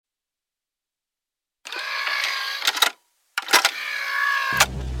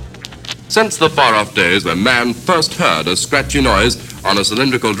Since the far-off days when man first heard a scratchy noise on a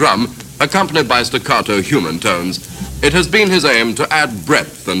cylindrical drum accompanied by staccato human tones, it has been his aim to add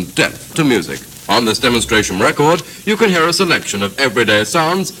breadth and depth to music. On this demonstration record, you can hear a selection of everyday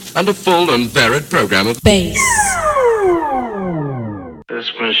sounds and a full and varied program of bass.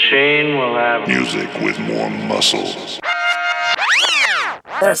 This machine will have music with more muscles.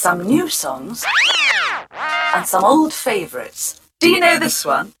 There are some new songs and some old favorites. Do you know this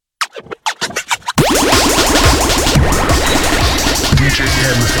one? DJ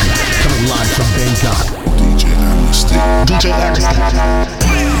Amnesty, coming live from Bangkok. DJ Amnesty. DJ Amnesty.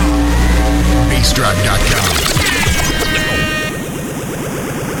 BassDrive.com.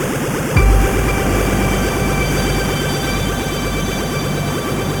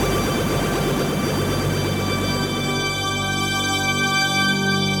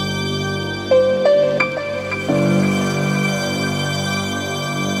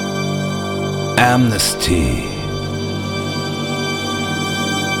 Amnesty.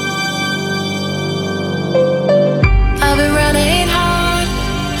 I've been running hard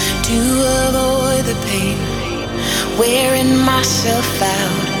to avoid the pain, wearing myself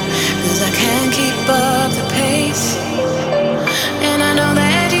out, 'cause I can't keep up the pace. And I know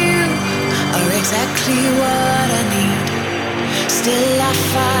that you are exactly what I need. Still I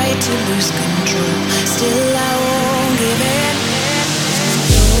fight to lose control, still I won't give in.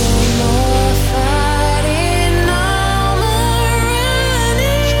 No more fighting, no more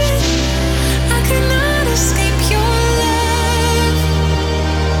running. I cannot escape your love.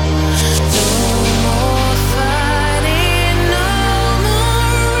 No more fighting, no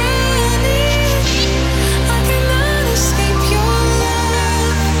more running. I cannot escape your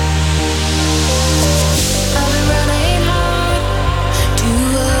love. I've been running hard to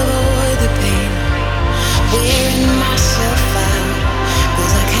avoid the pain, wearing myself out,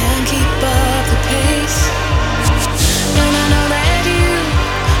 'cause I can't keep up the pace. And I know that you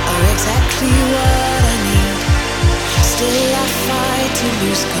are exactly what I need. Still I fight to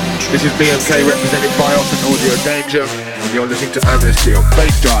lose control. This is BMK represented by Off and Audio Danger, and you're listening to Amnesty on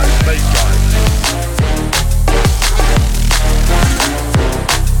Bass Drive. Bass Drive.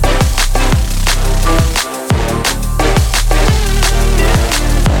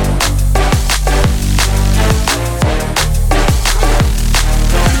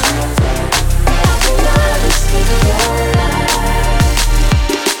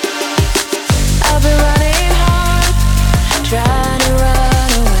 I've been running hard, trying to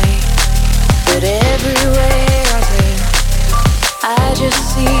run away, but everywhere I turn, I just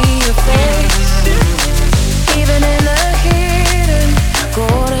see your face. Even in the hidden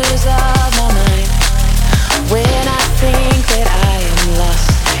corners of my mind, when I think that I am lost,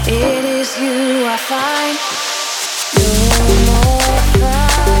 it is you I find. No more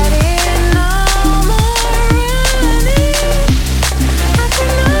fighting, no more running. I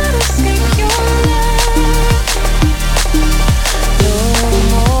cannot escape your love. No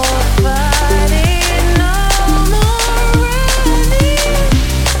more fighting, no more running.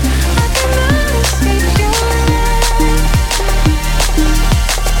 I cannot escape your love.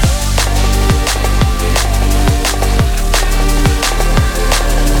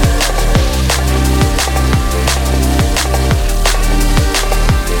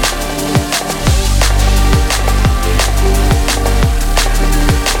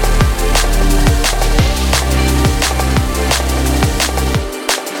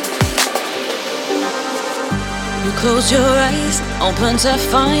 You close your eyes, open to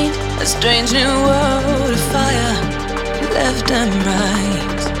find a strange new world of fire, left and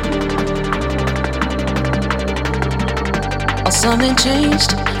right. Oh, something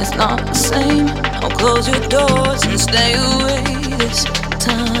changed, it's not the same. Oh, close your doors and stay away this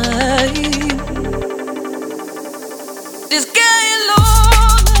time. It's getting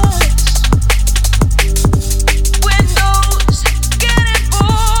lawless. Windows getting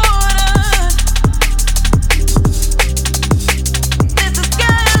boarded. This is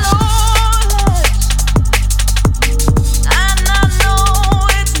getting lawless. And I know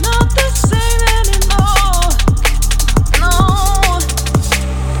it's not the same anymore. No.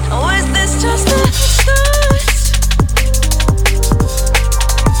 Oh, is this just a start?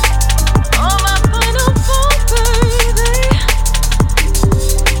 Oh, my final fall, baby.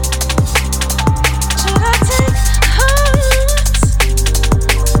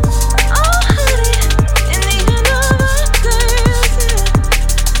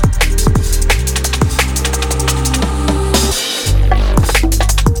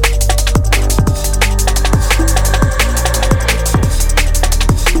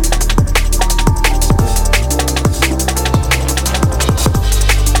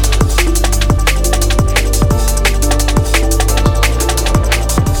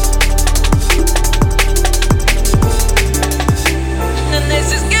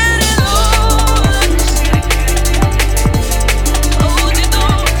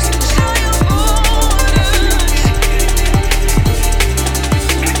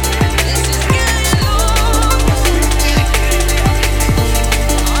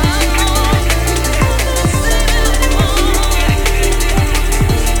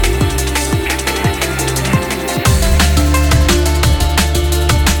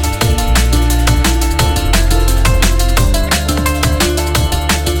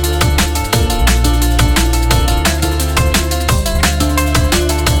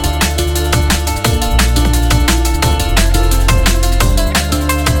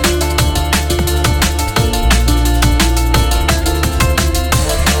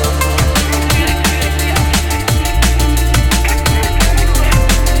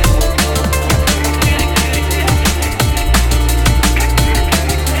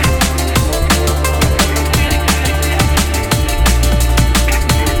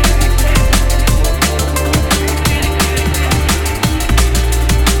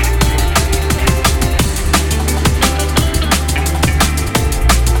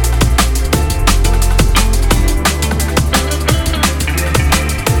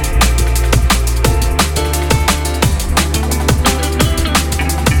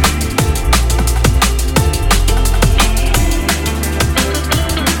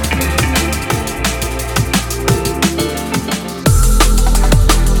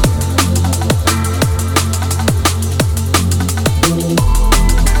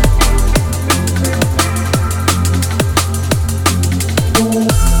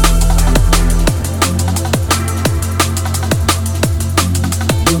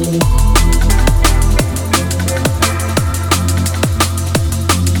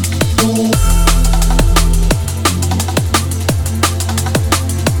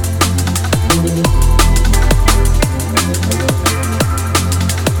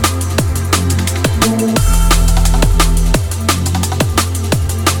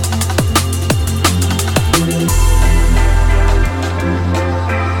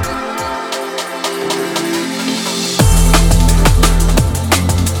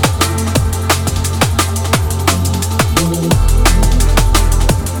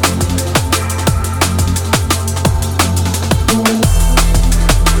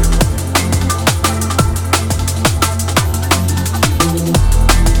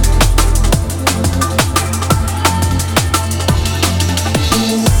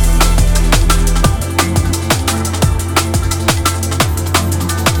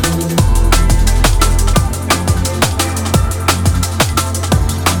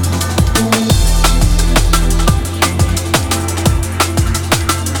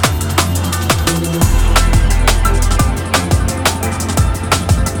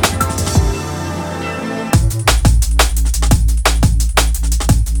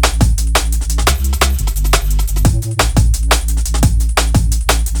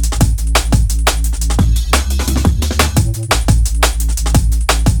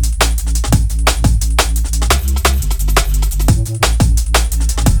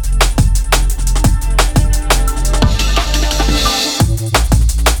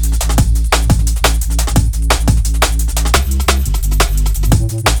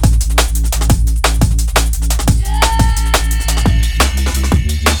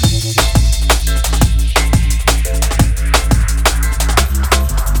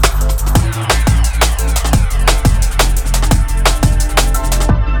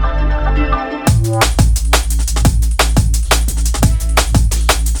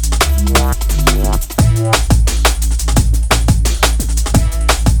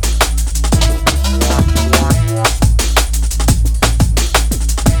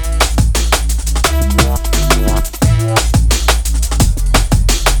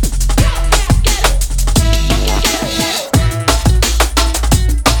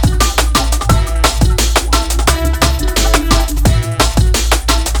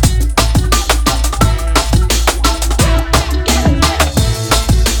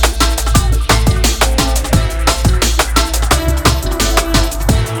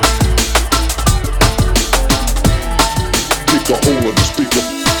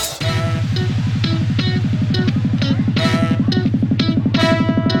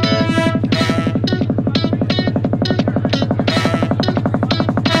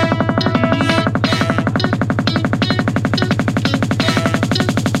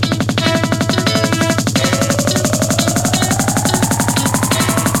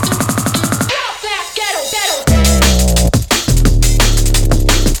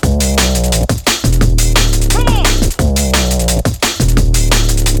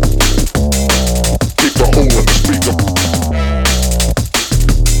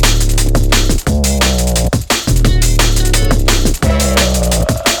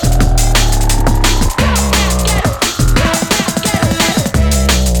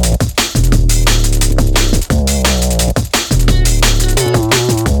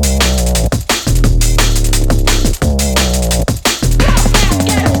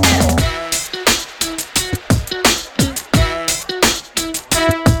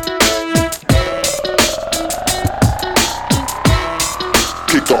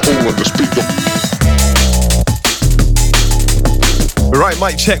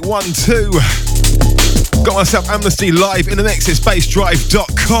 Mic check 1, 2. Got myself Amnesty live in the mix. It's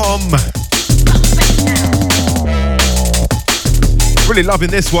bassdrive.com. Really loving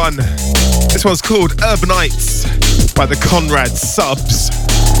this one. This one's called Urbanites by the Conrad subs.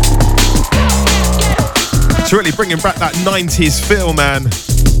 It's really bringing back that 90s feel, man.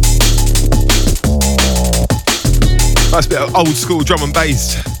 Nice bit of old school drum and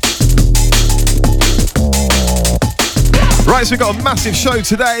bass. Right, so we've got a massive show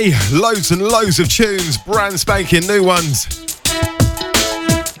today. Loads and loads of tunes, brand spanking new ones.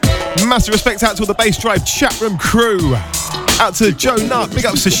 Massive respect out to all the Bass Drive chat room crew. Out to Joe Nutt, big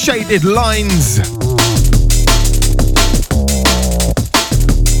ups to Shaded Lines.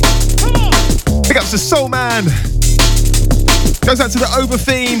 Big ups to Soul Man. Goes out to the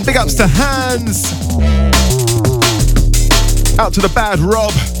Overtheme, big ups to Hans. Out to the Bad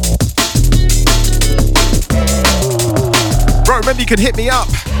Rob. Right, remember you can hit me up.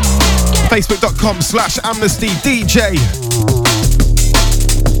 Facebook.com/AmnestyDJ.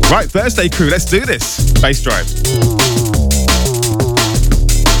 Right, Thursday crew, let's do this. Bass Drive.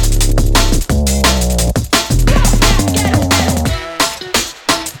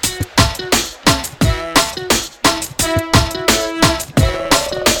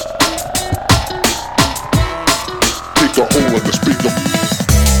 Take a hole in the speaker.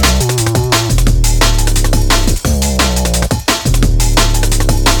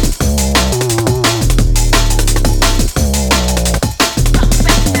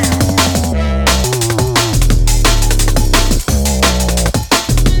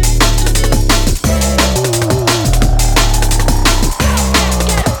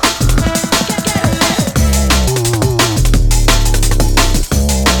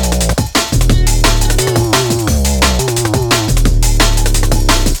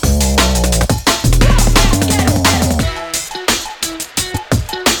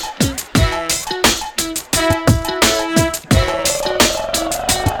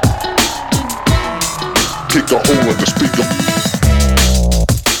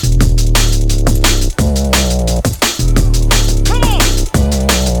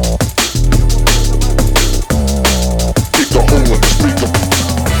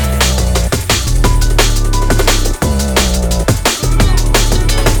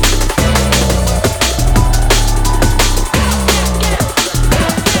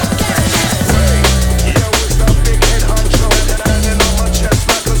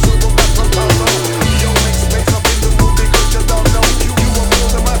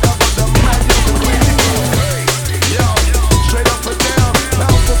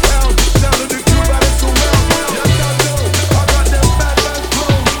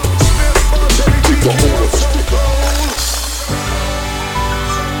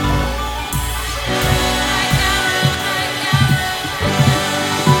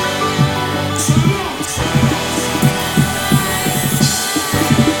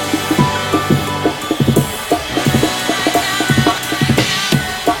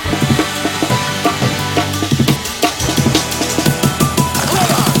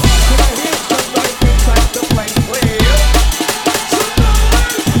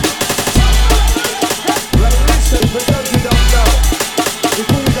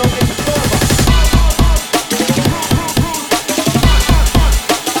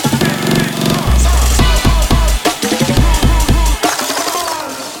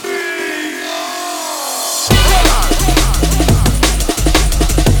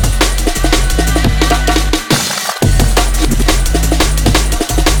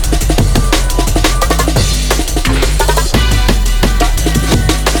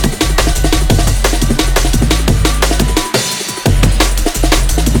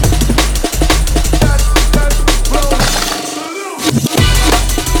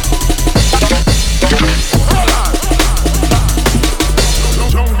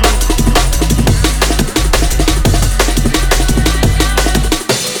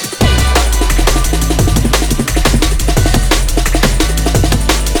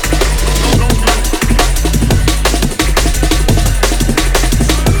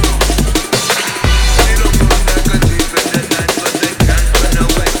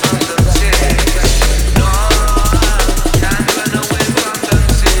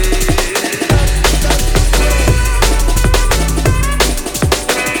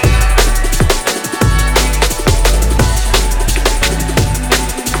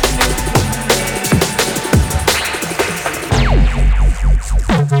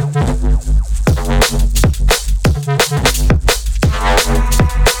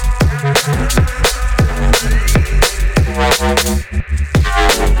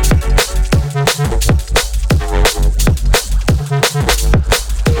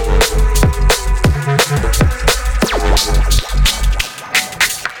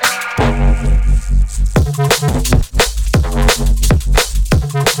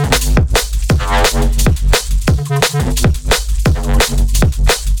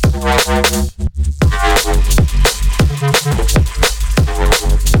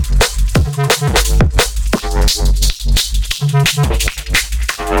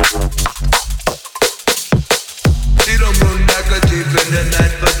 See them run like a thief in the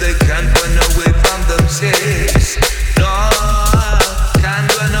night, but they can't run away from themselves. No,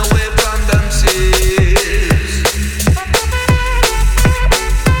 can't run away from themselves.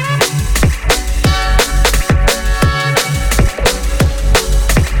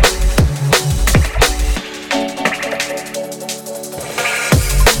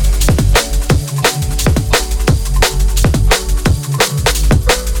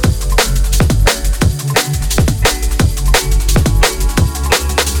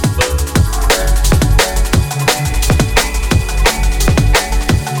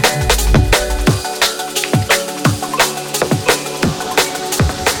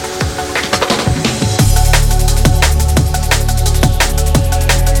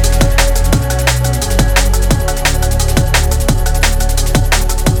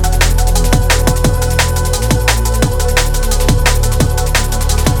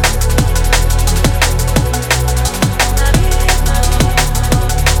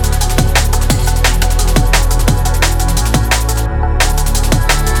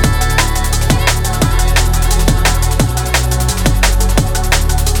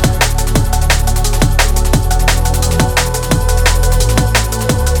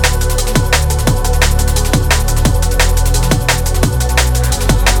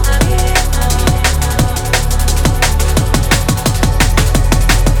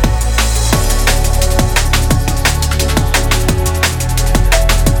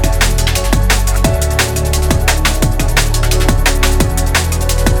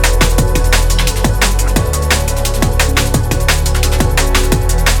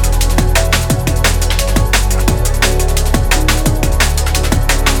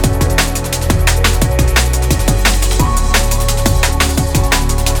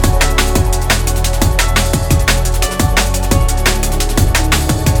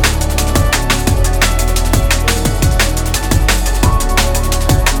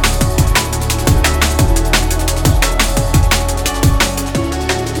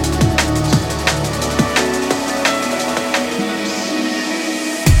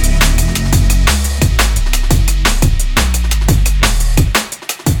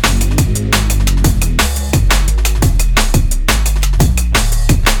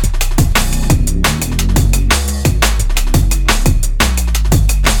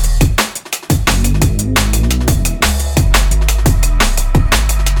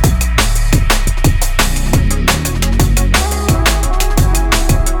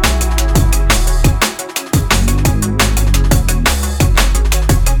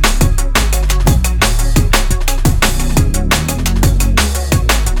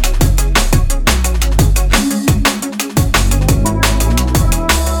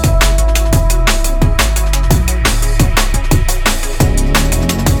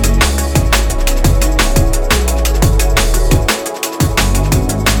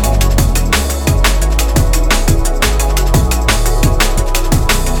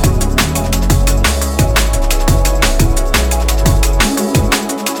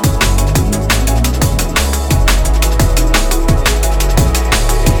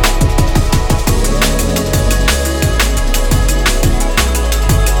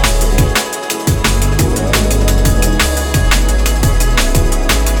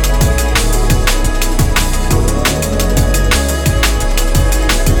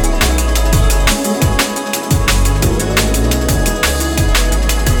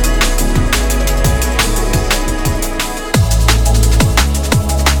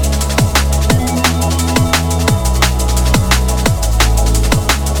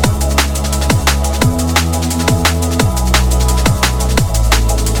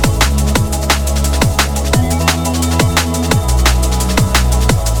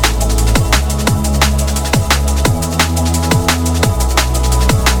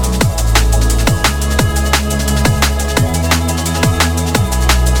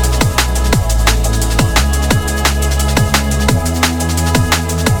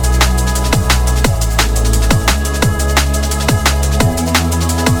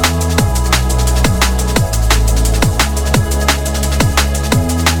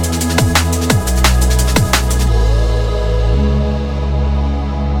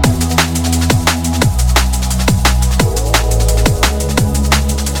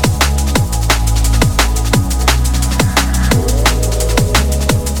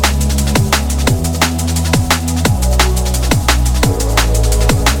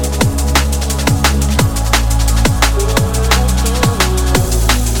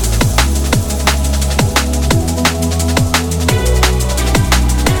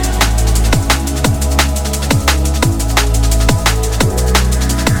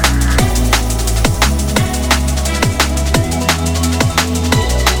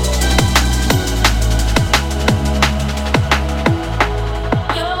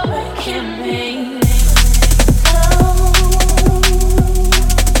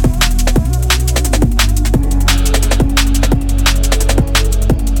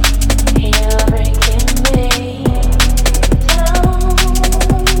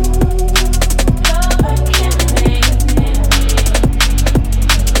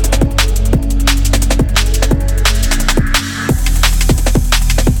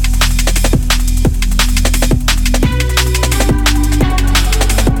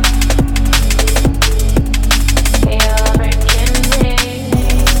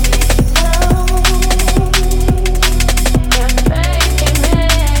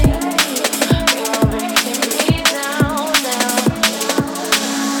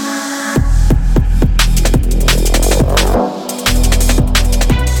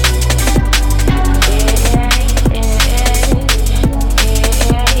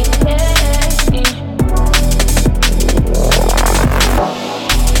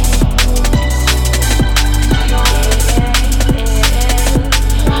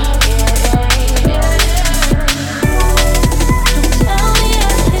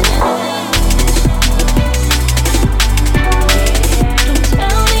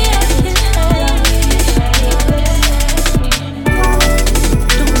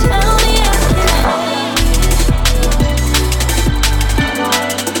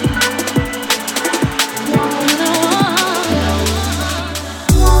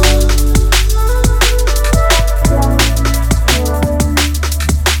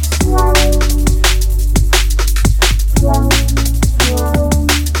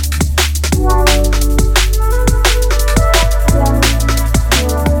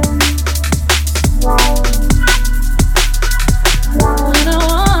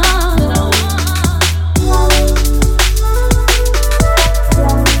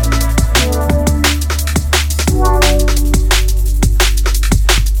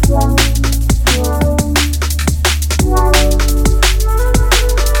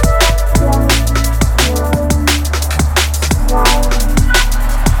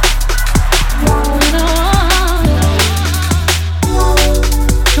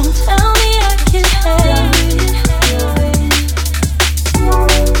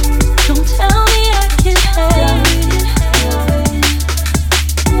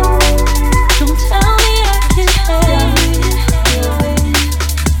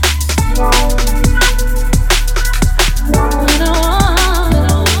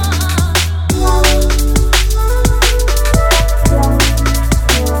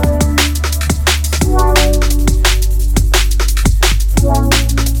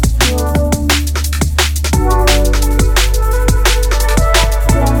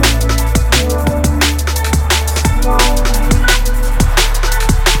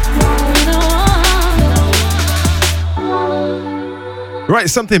 Right,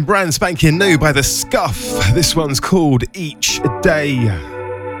 something brand spanking new by the Skuff. This one's called Each Day.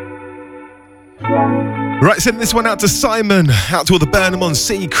 Right, send this one out to Simon, out to all the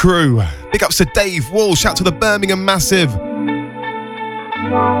Burnham-on-Sea crew. Big ups to Dave Walsh, out to the Birmingham Massive.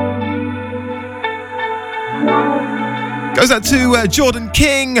 Goes out to Jordan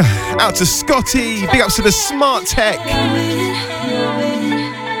King, out to Scotty. Big ups to the Smart Tech.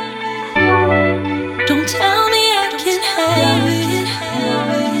 Don't tell me I can have it.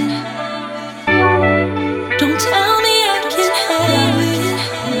 Don't tell me I can have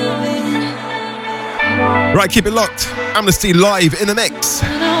it. Right, keep it locked. Amnesty live in the mix.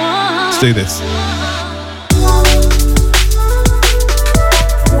 Let's do this.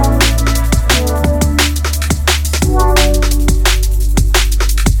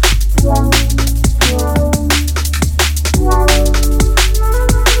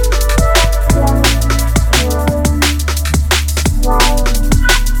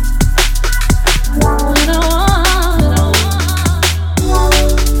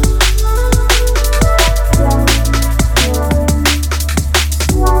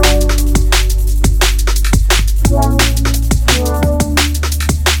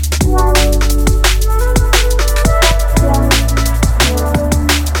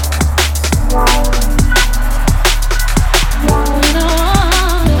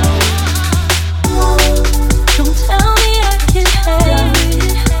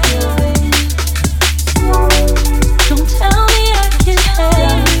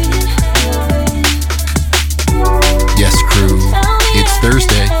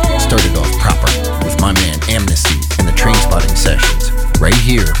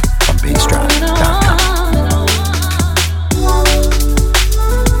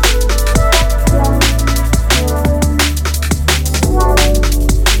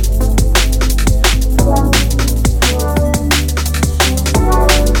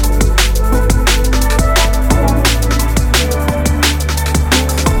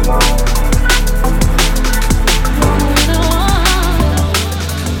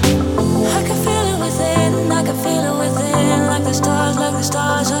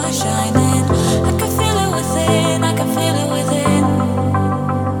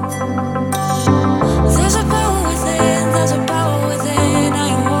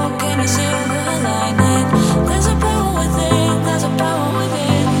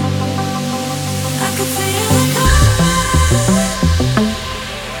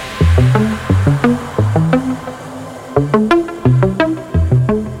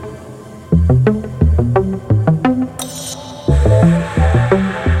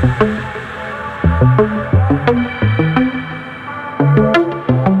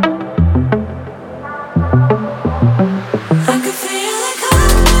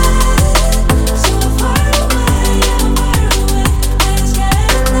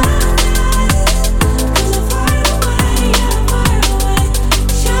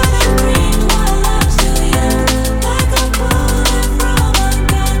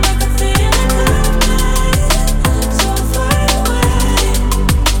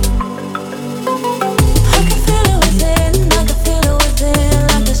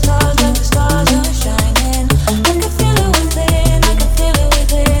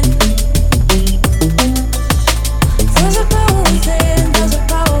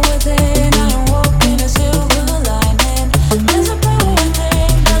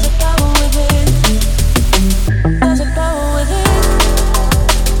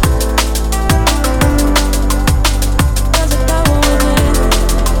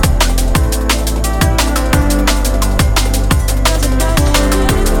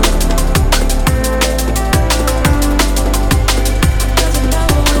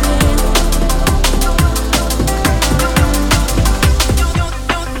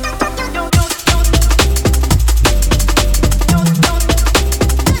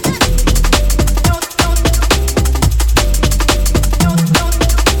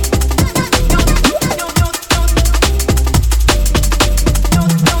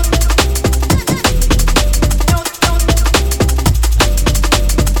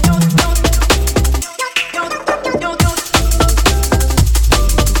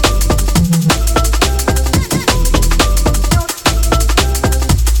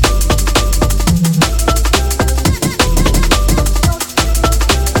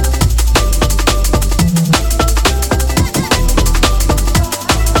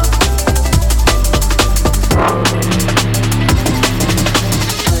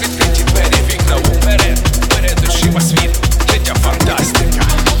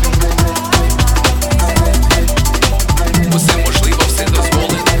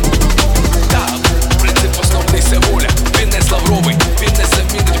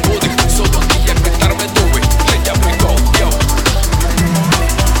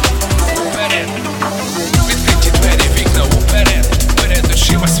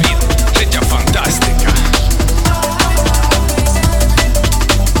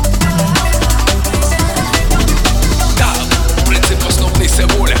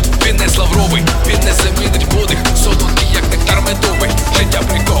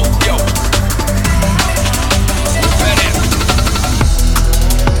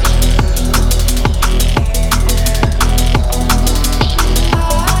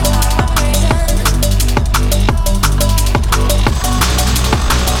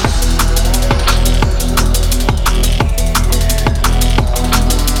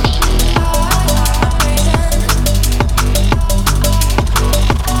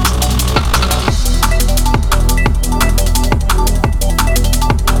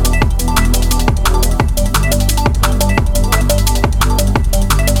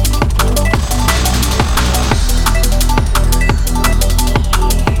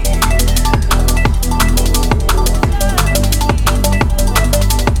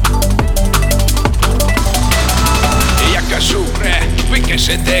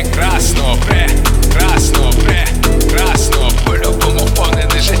 прекрасно, прекрасно, прекрасно. По-любому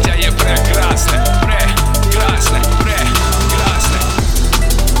впевнене життя є прекрасне, прекрасне, прекрасне.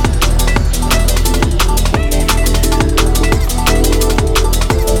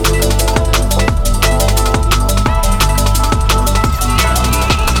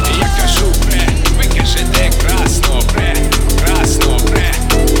 Я кажу ви кажете красно, прекрасно,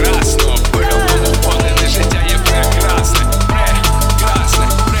 прекрасно. По-любому впевнене життя є прекрасне, прекрасне,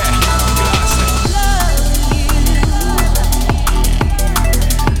 прекрасне.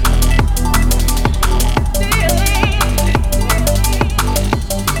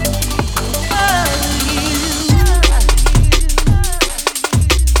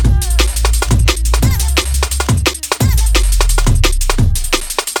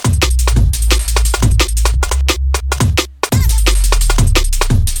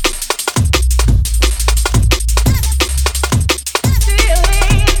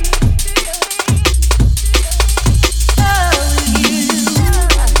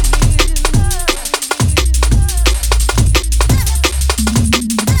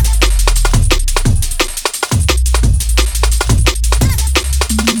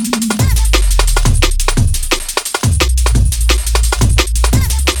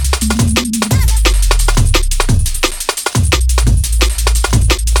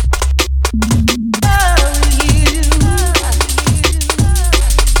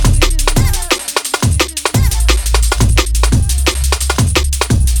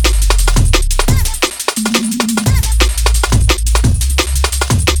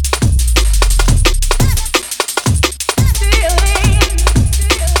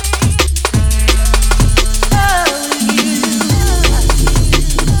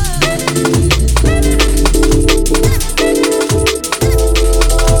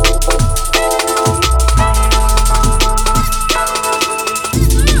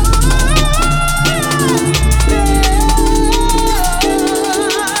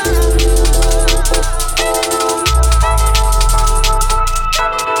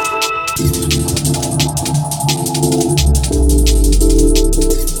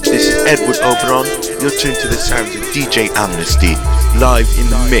 Tuned to the sounds of DJ Amnesty, live in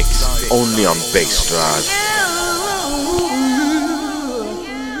the mix, only on Bass Drive.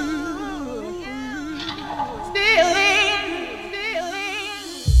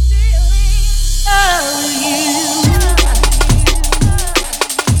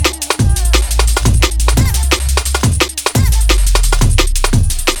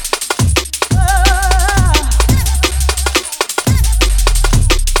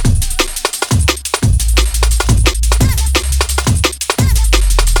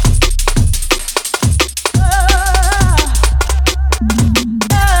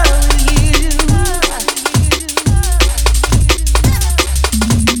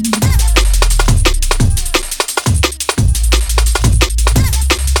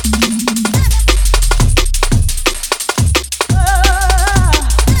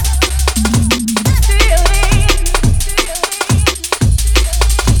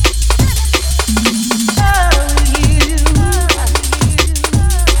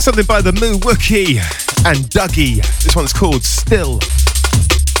 Something by the Muwookie and Dougie. This one's called Still.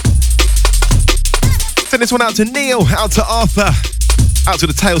 Send this one out to Neil, out to Arthur, out to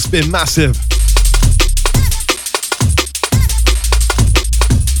the Tailspin Massive.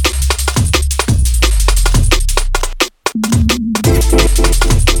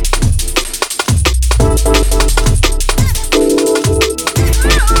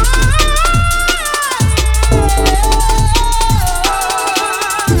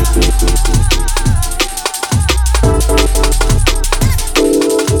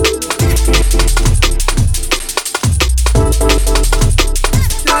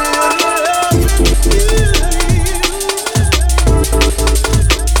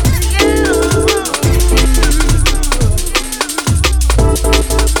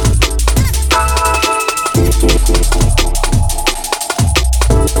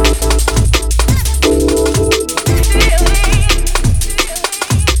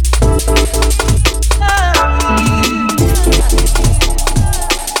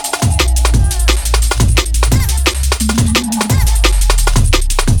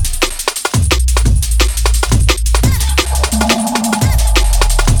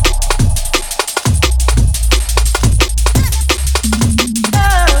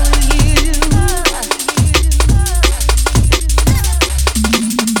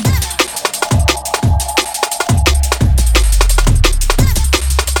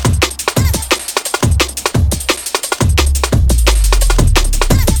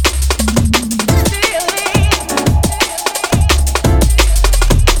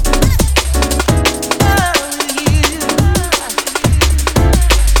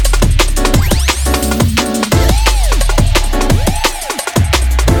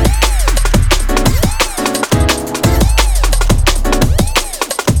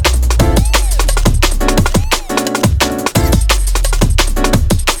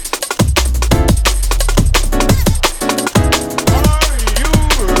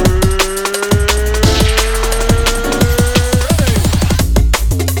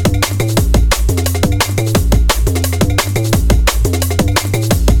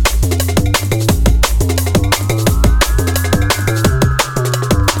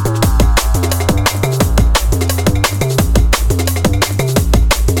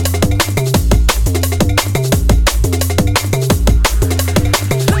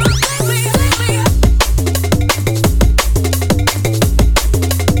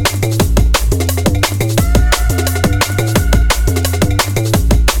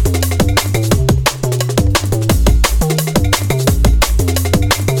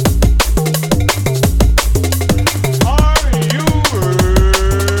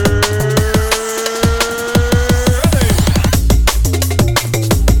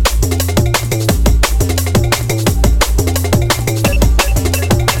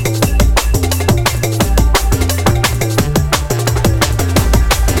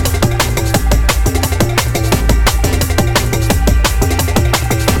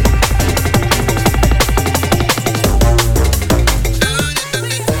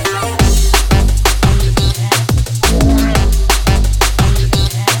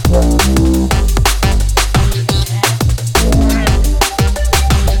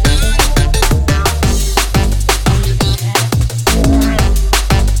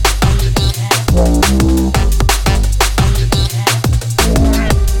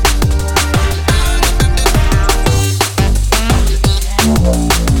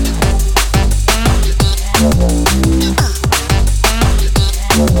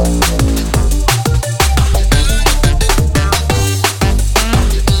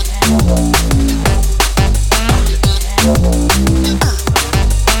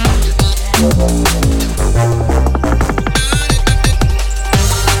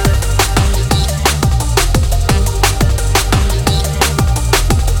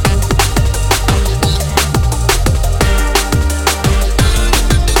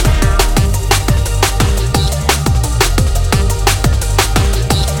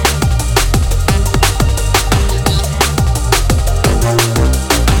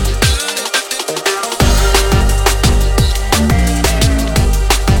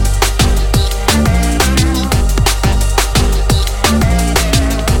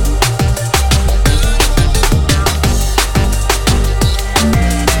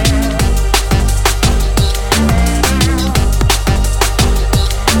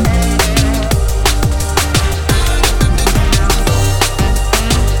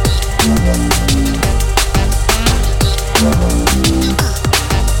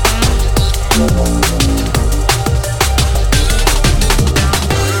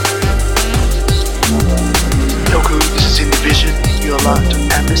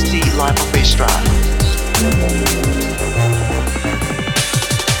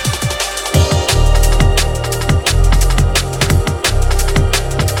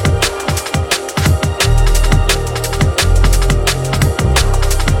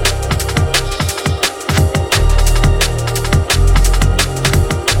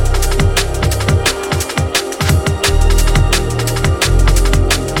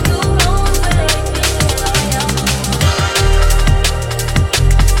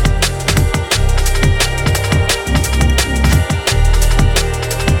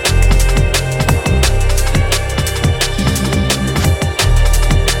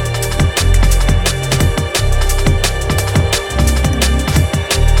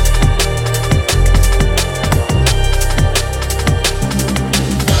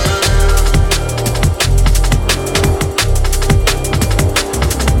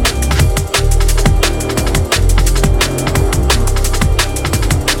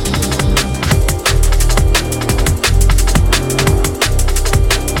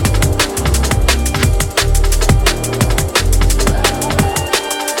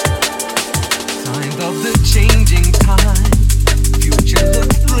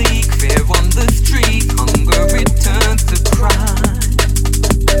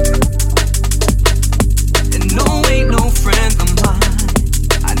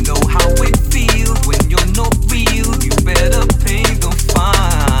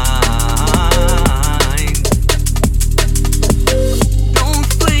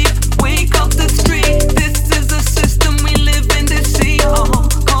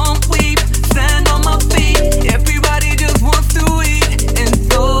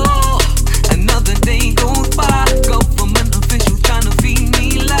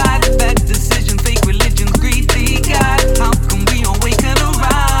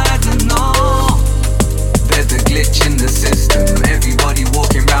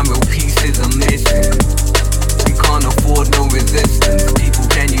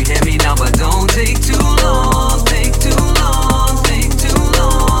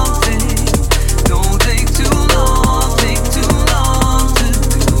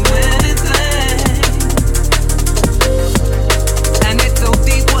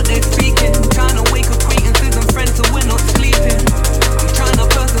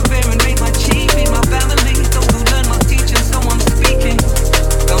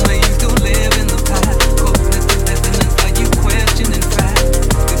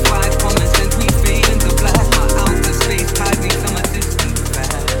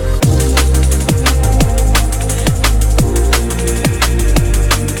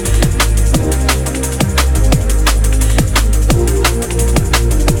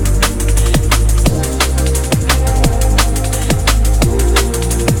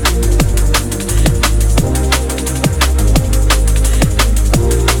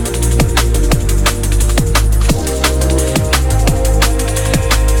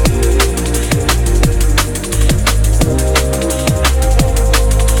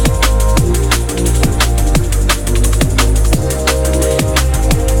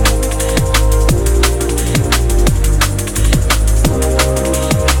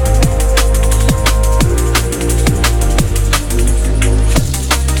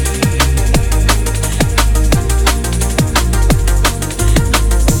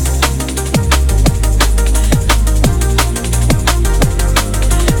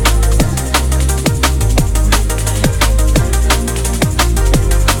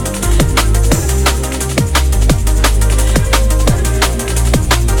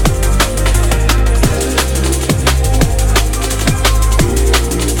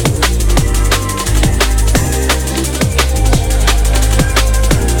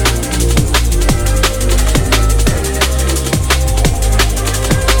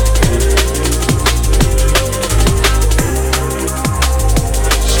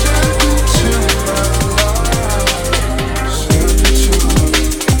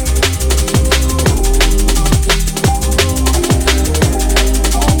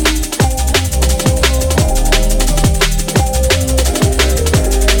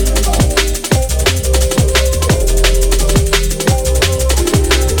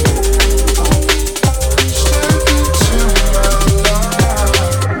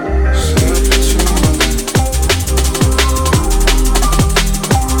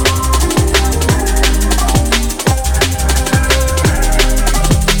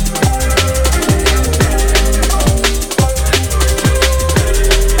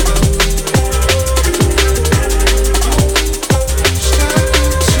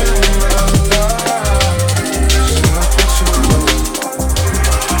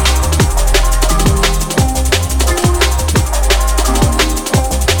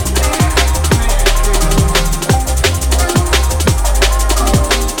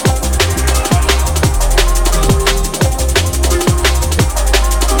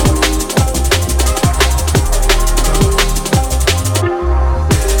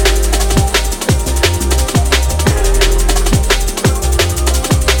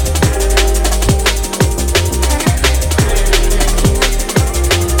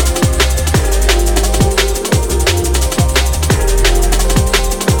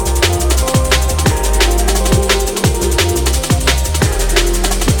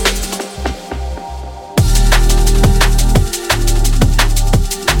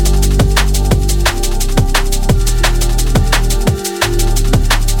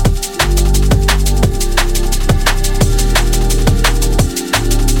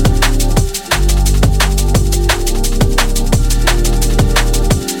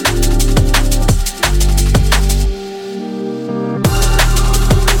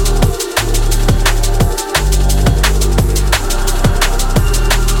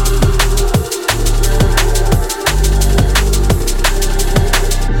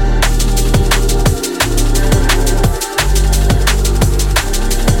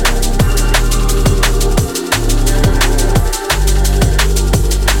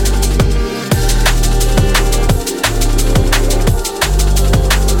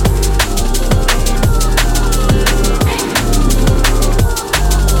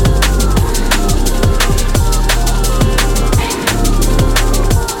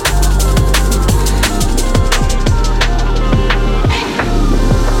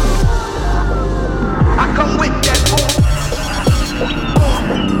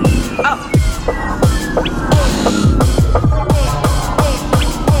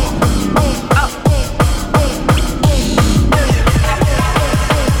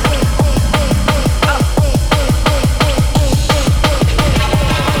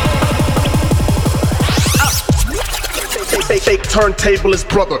 Fake turntable is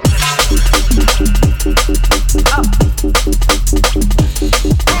brother.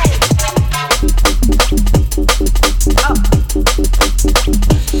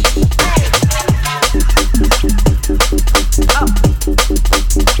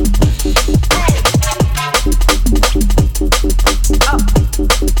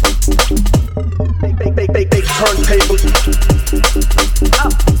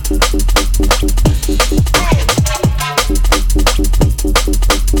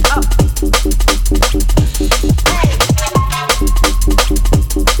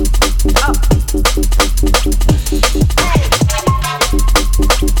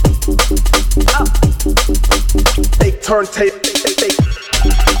 Turntable. Turntable.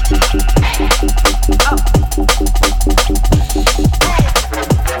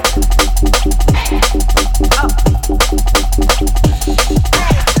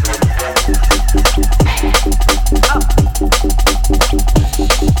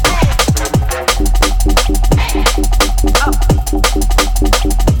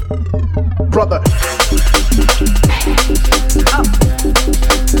 Brother.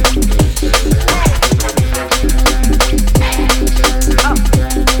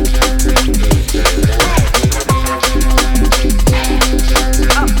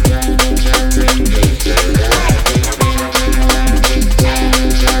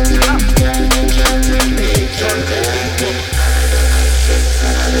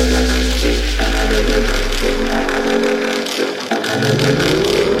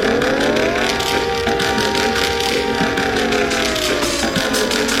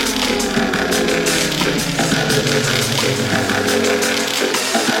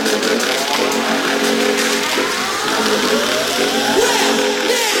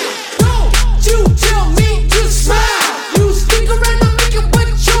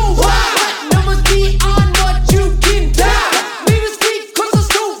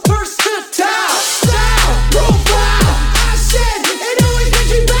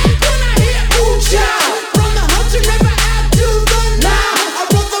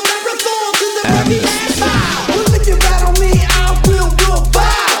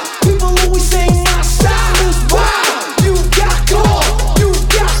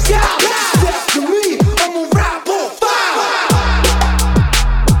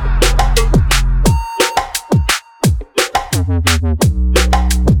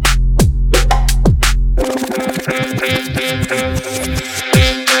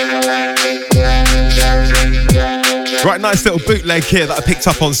 Nice little bootleg here that I picked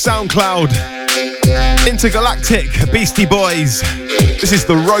up on SoundCloud. Intergalactic, Beastie Boys. This is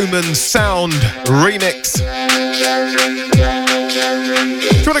the Roman Sound remix.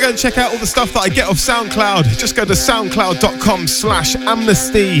 If you want to go and check out all the stuff that I get off SoundCloud, just go to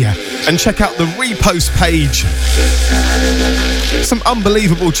soundcloud.com/amnesty and check out the repost page. Some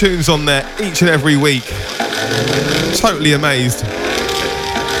unbelievable tunes on there each and every week. Totally amazed.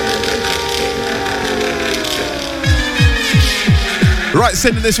 Right,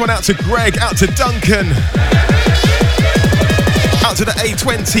 sending this one out to Greg, out to Duncan, out to the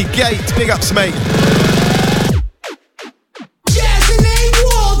A20 gate. Big ups, mate.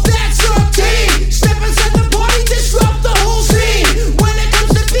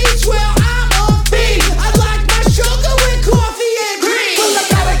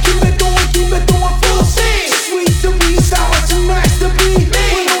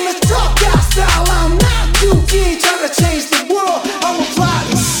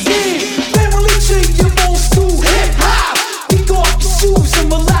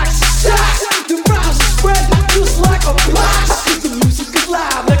 Relax, the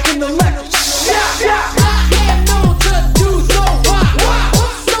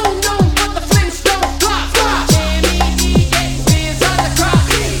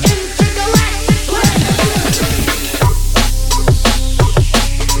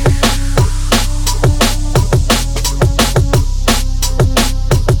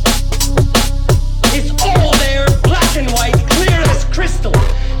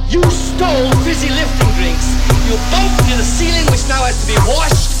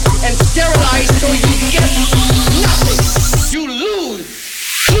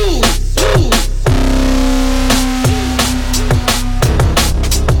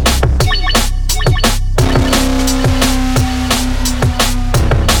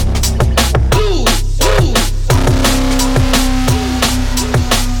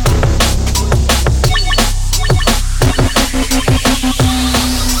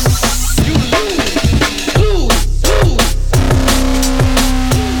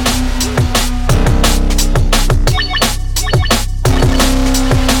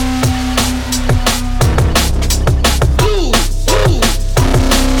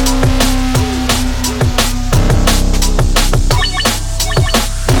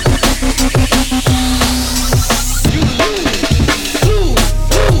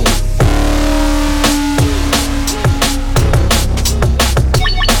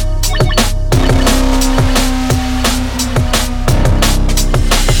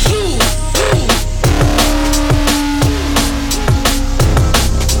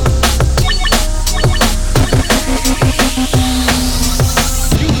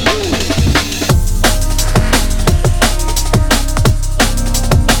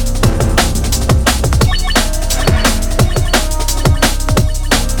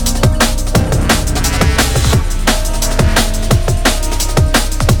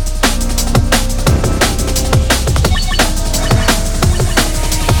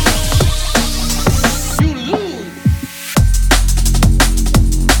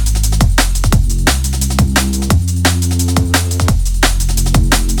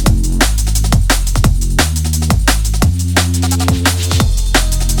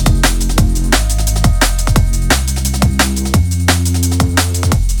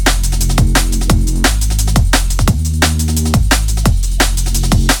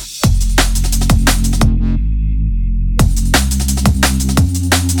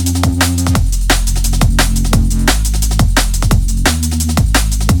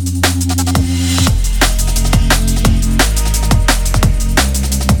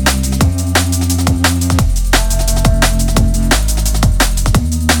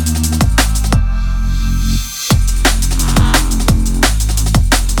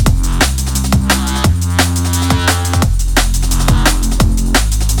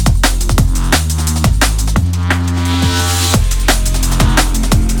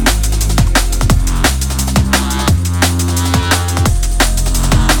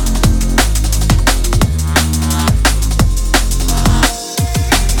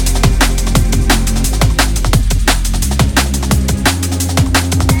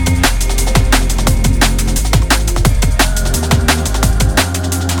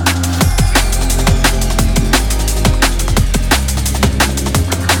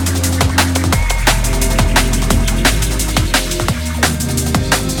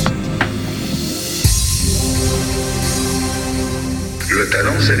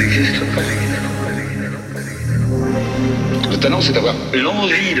talent, ça n'existe pas. Le talent, c'est d'avoir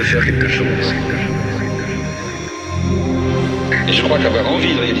l'envie de faire quelque chose. Et je crois qu'avoir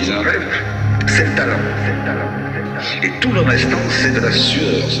envie de réaliser un rêve, c'est le talent. Et tout le restant, c'est de la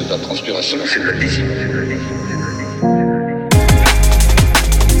sueur, c'est de la transpiration, c'est de la discipline.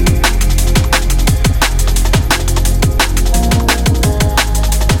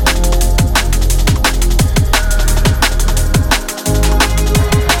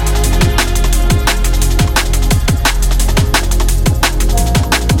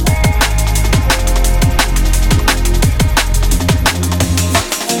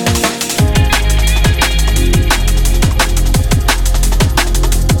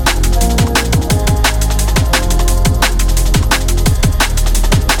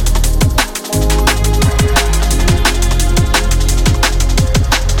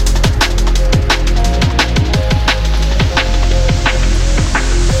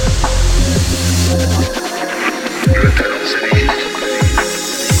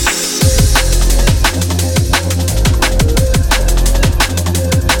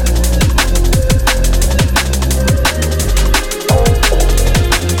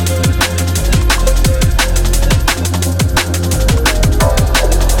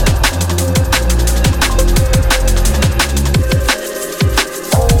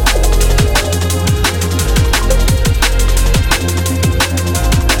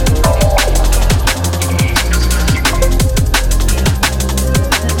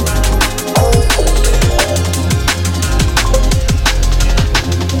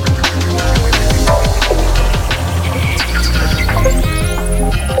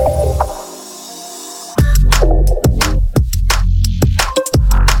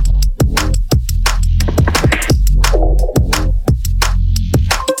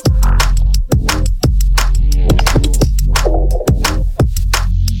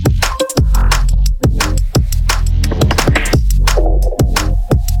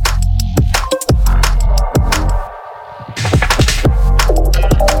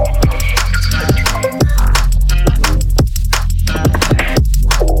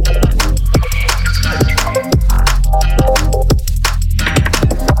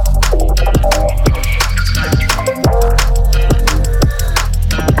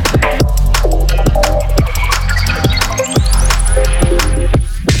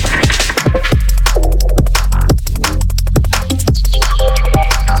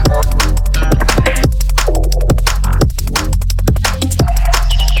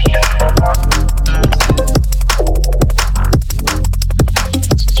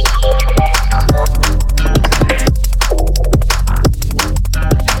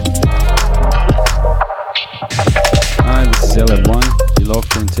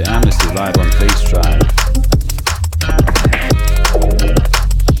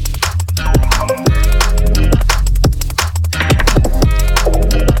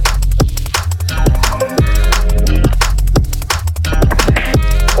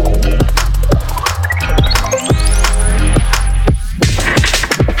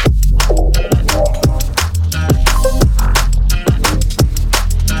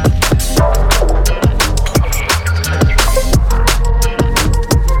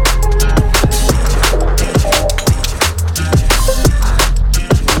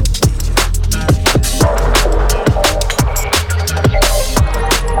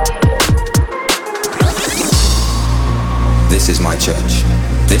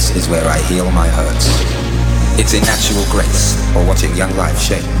 It's in natural grace, or watching young life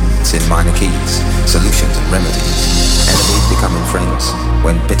shape. It's in minor keys, solutions and remedies. Enemies becoming friends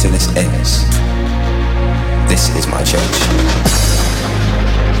when bitterness ends. This is my church.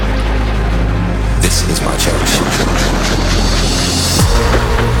 This is my church.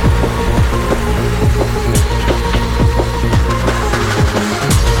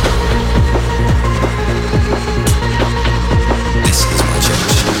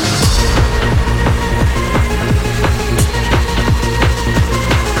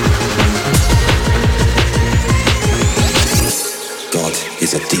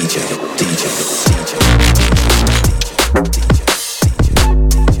 Is a DJ.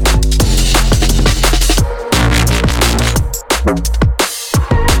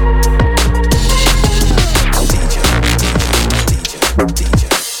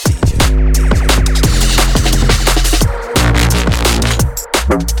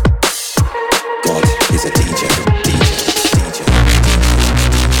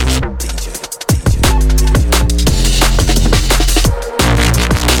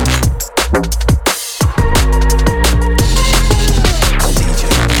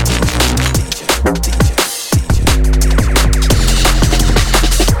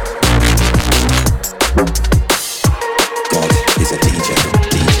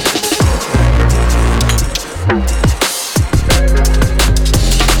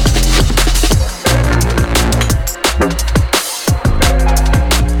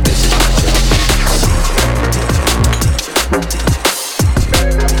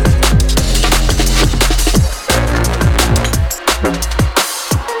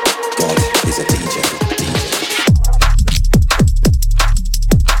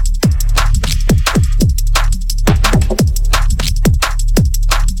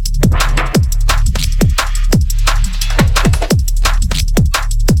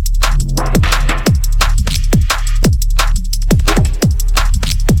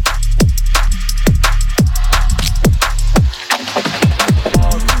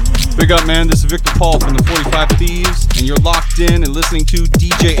 Big up, man. This is Victor Paul from the 45 Thieves, and you're locked in and listening to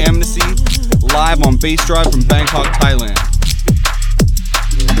DJ Amnesty live on Bass Drive from Bangkok, Thailand.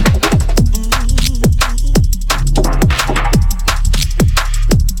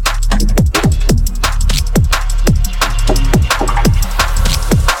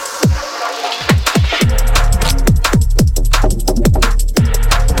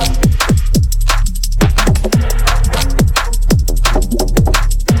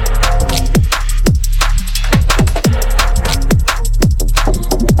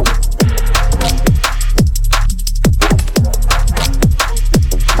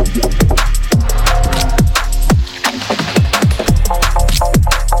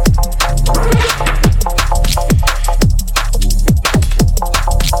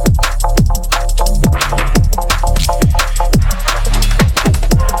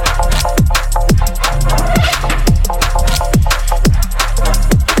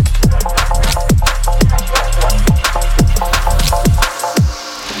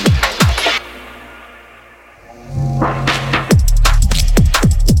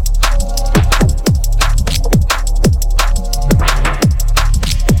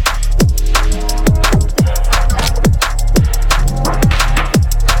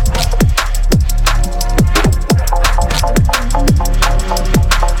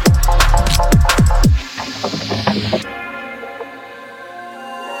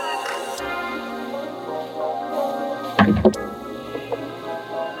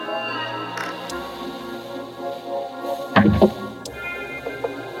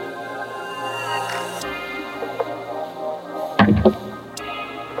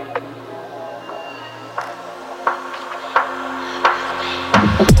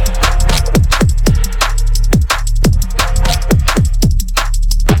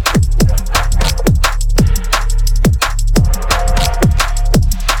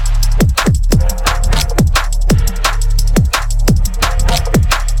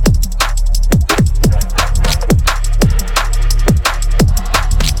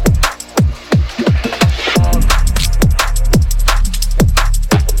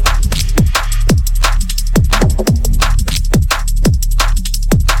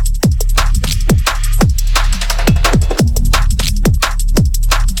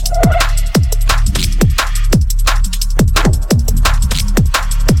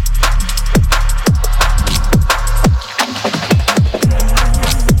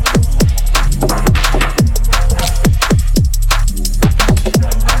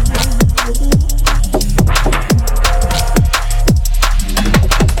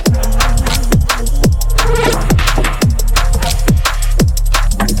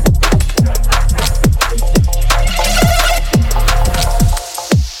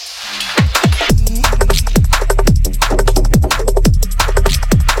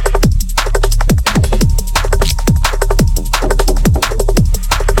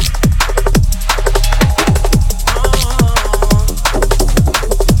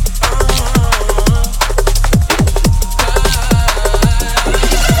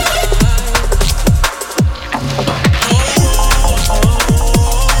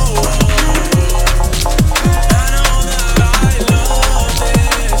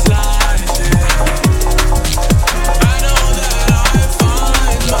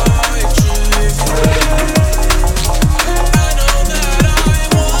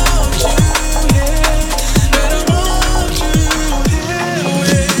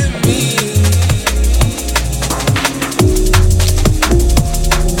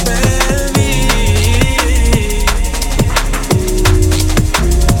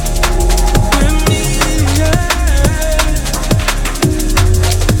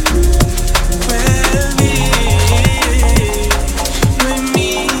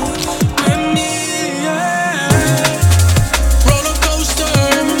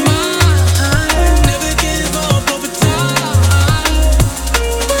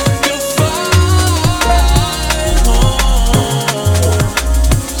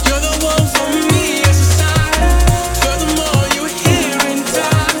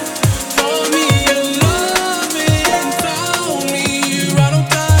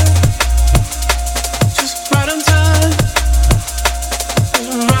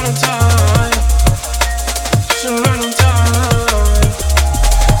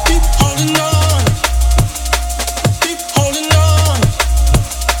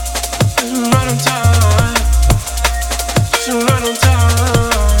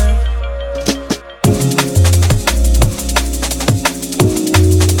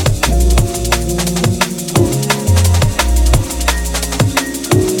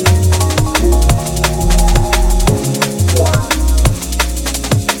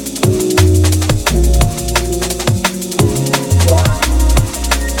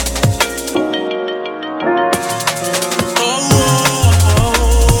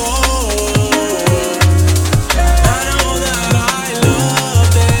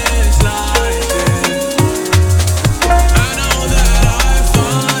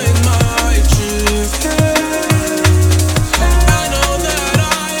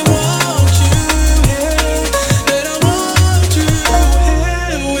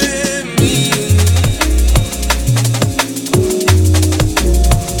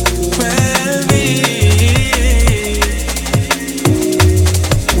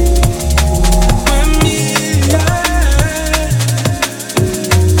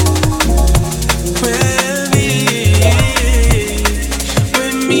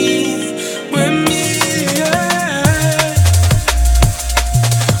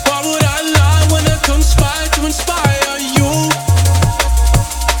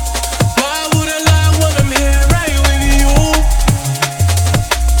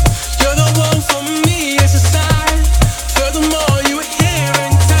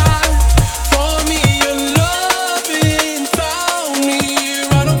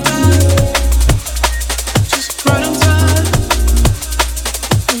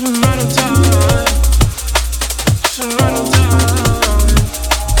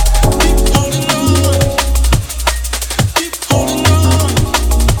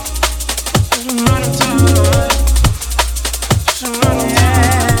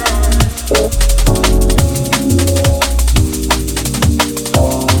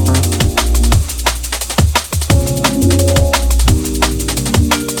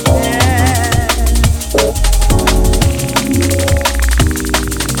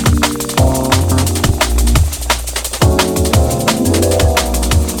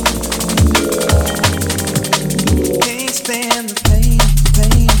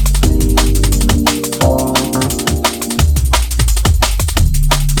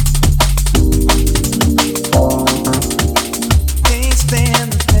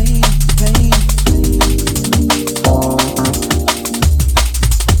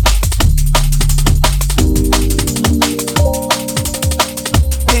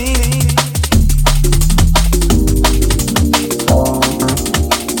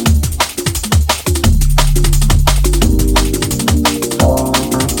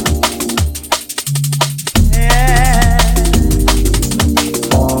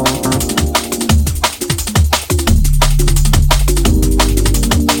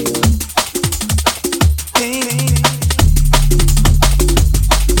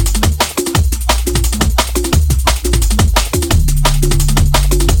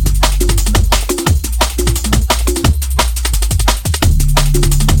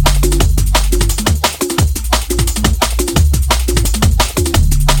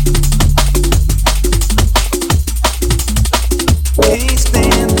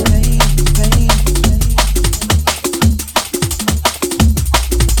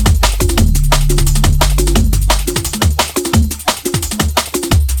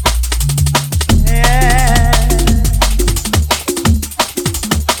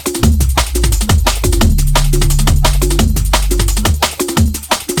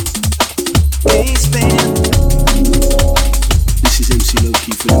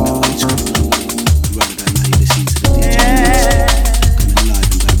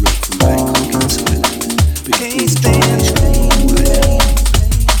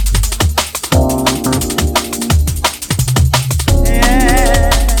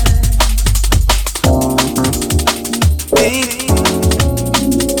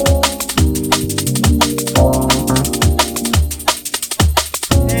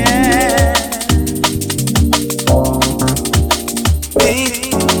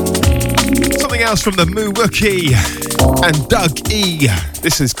 house from the Muwookie and Doug E.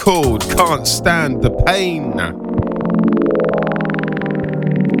 This is called Can't Stand the Pain.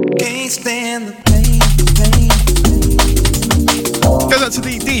 Can't stand the pain. Goes out to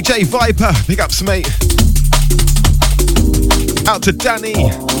the DJ Viper. Big ups, mate. Out to Danny.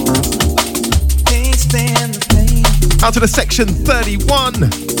 Can't stand the pain. Out to the Section 31.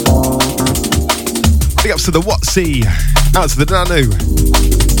 Big ups to the Watsy. Out to the Nanu.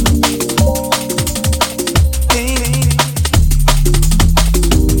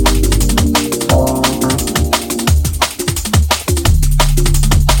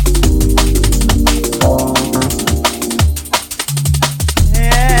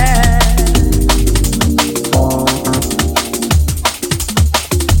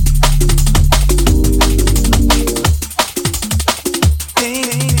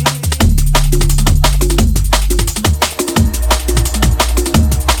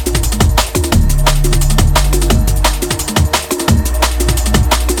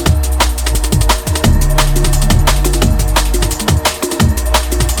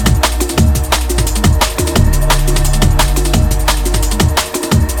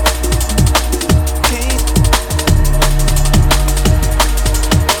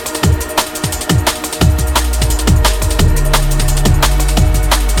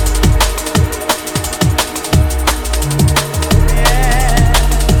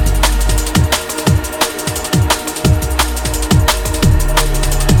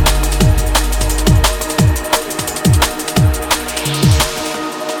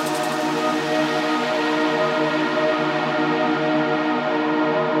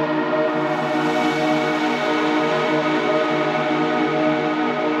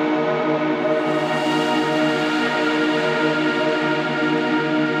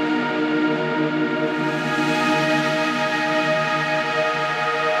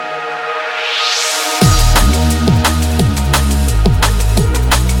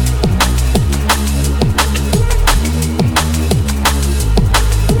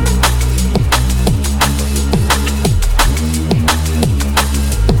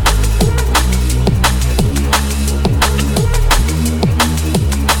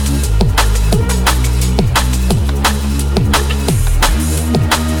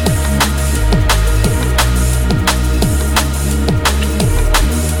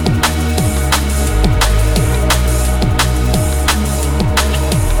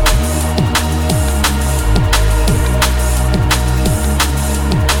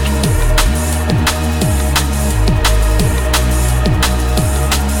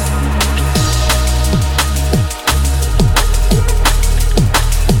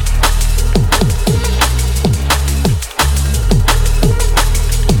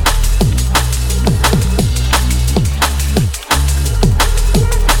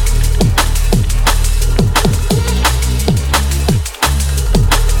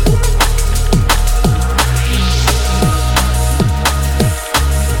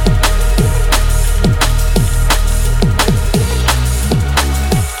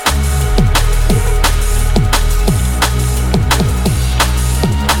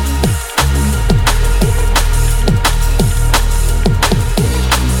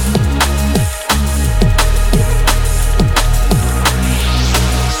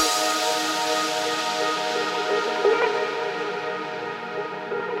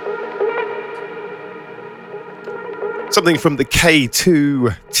 Something from the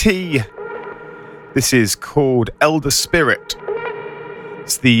K2T. This is called Elder Spirit.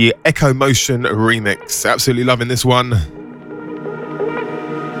 It's the Echo Motion remix. Absolutely loving this one.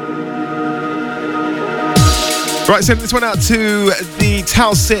 Right, sending this one out to the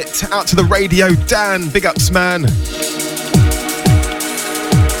Talsit, out to the radio. Dan, big ups, man.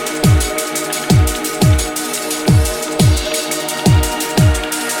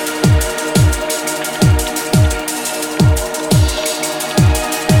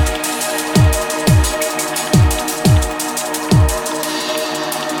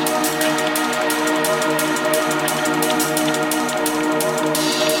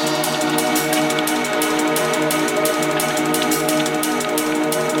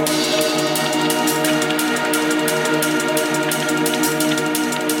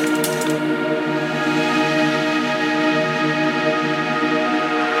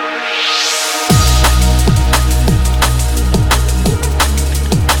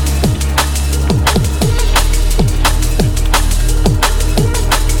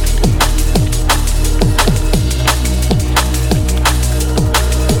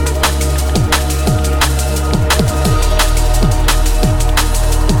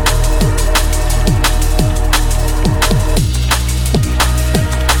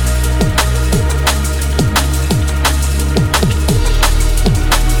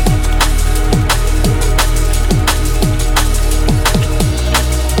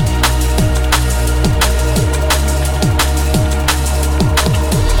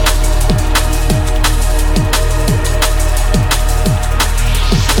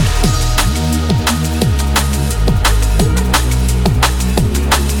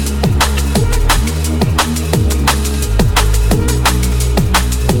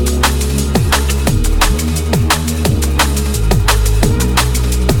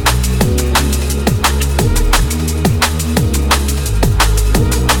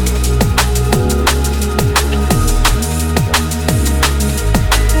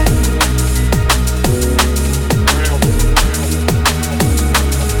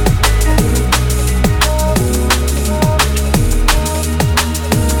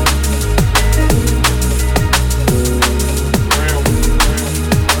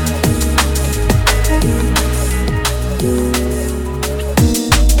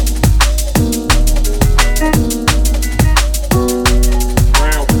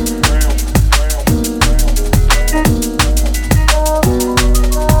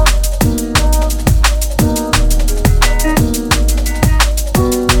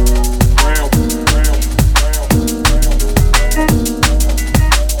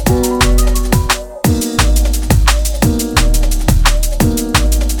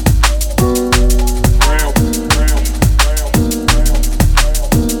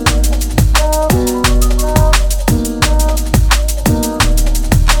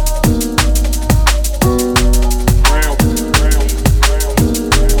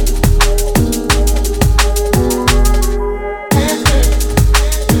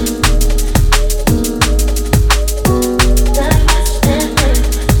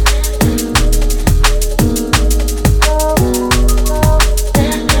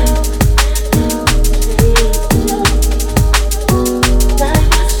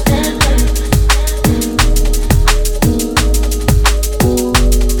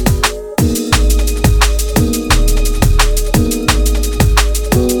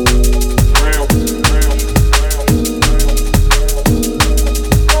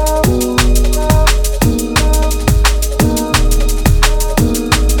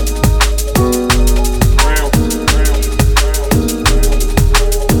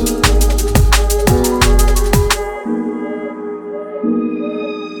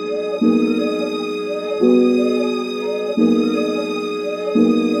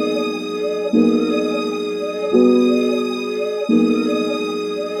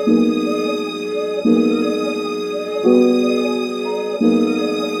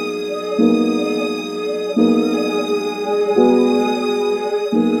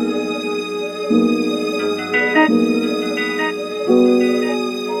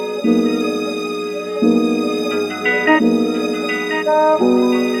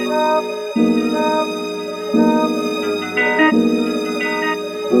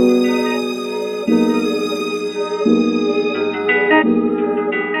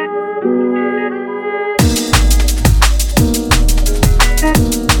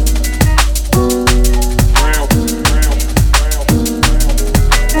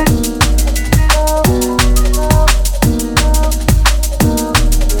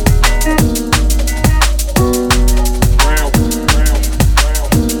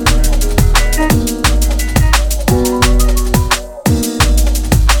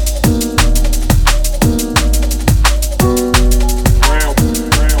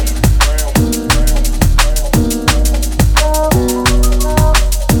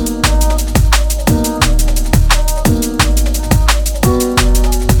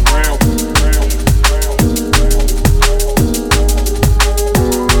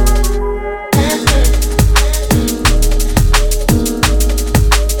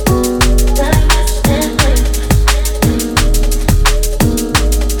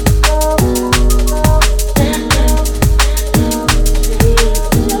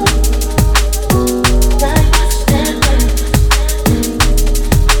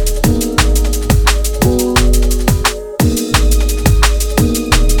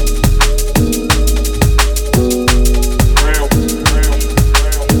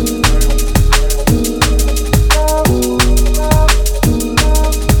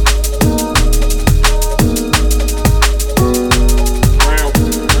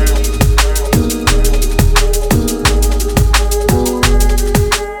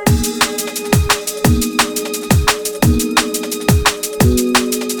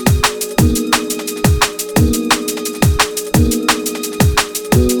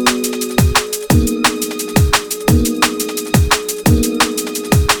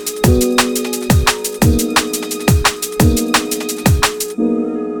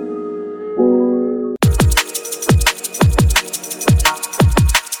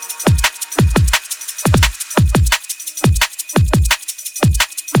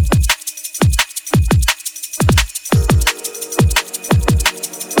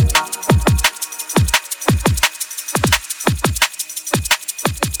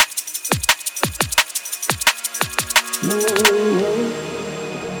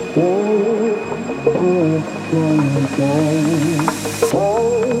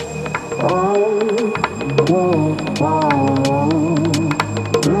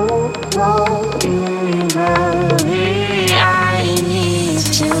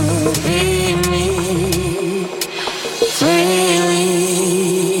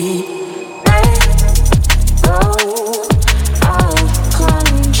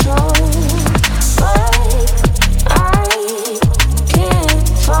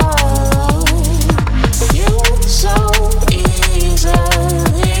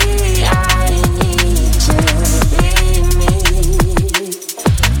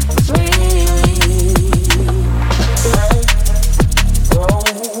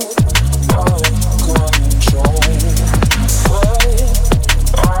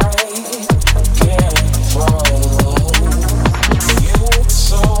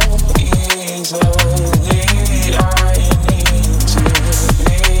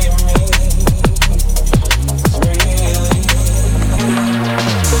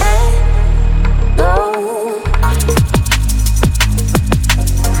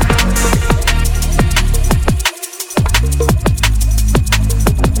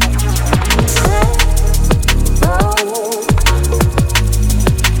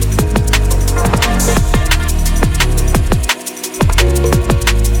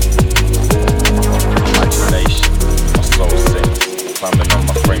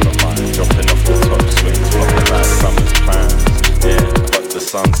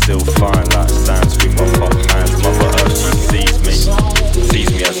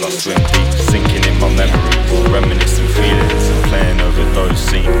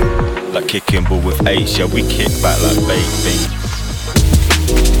 Yeah, we kick back like baked beans.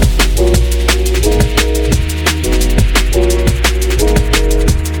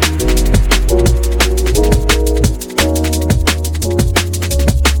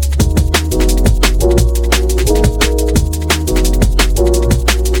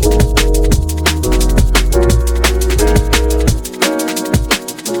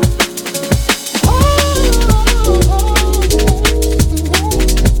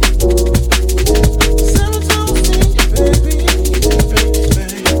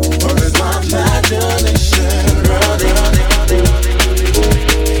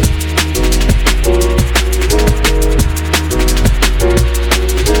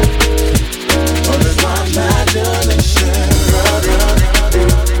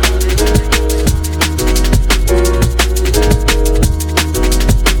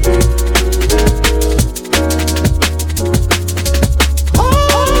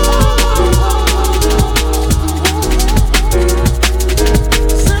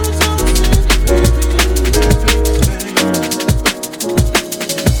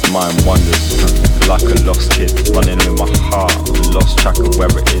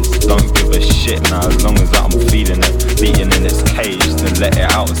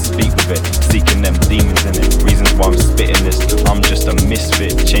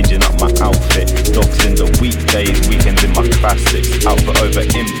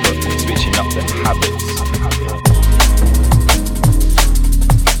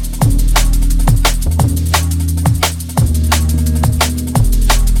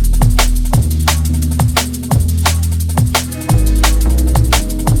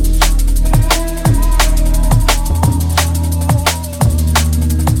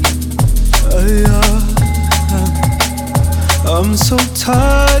 I'm so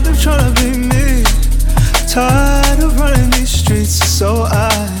tired of trying to be me, tired of running these streets, so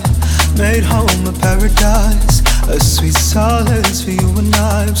I made home a paradise, a sweet solace for you and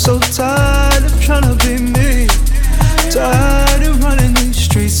I. I'm so tired of trying to be me, tired of running these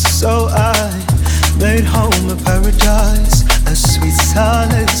streets, so I made home a paradise, a sweet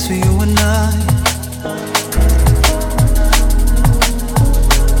solace for you and I.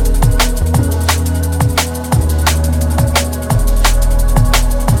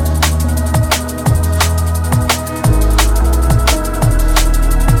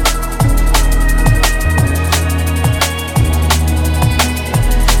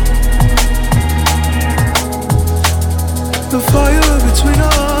 The fire between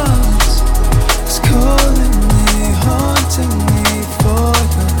us is calling me, haunting me for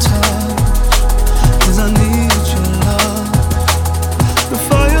your touch, 'cause I need your love. The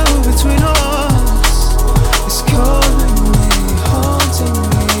fire between us is calling me, haunting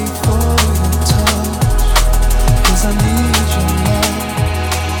me for your touch, 'cause I need your love.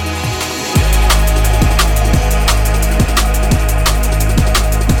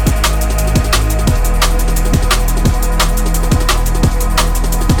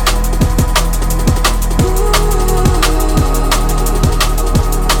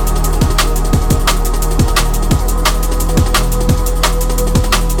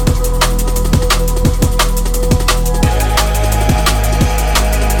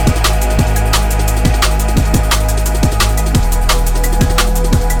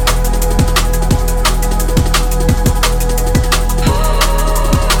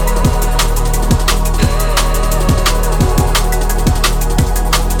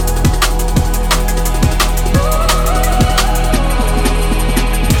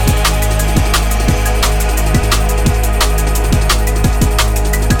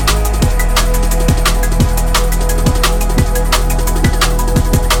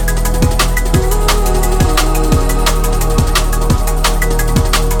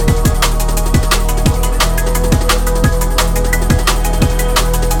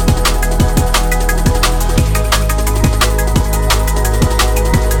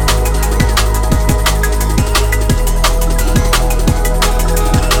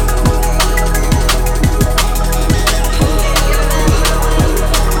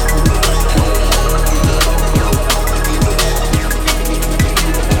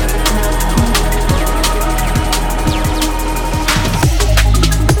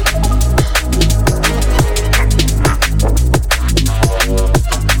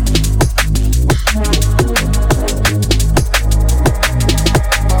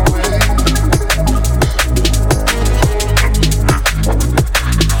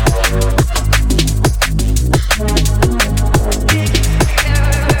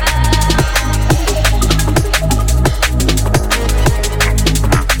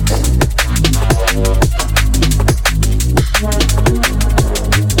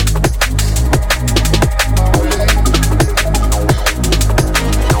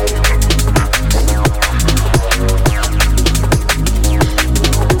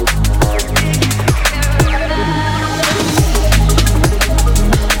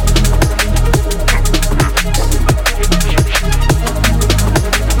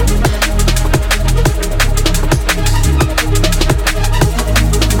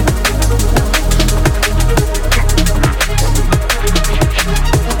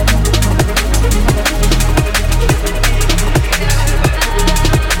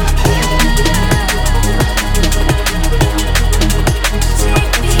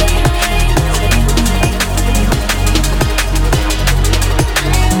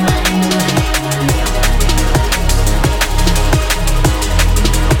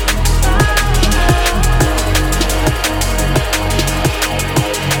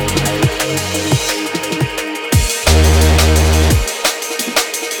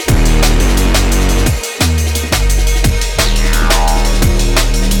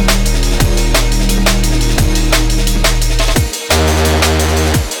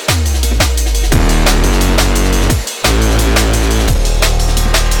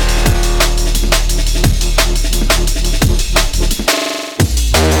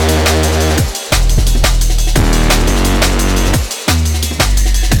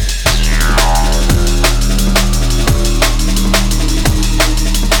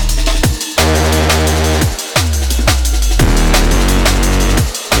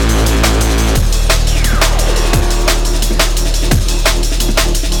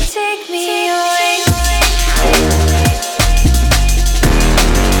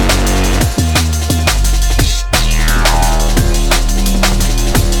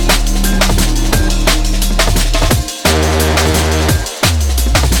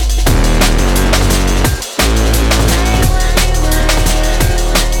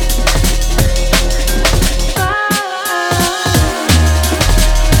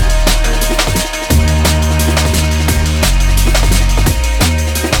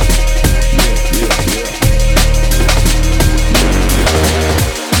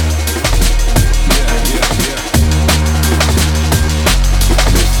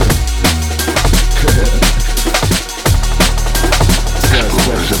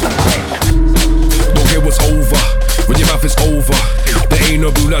 Don't care what's over, when your mouth is over. There ain't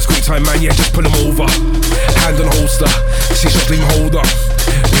no blue lights, quick time man, yeah, just pull them over. Hand on holster, see shot clean holder.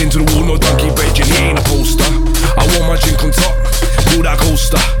 Pin to the wall, no donkey bridge, and he ain't a poster. I want my drink on top, pull that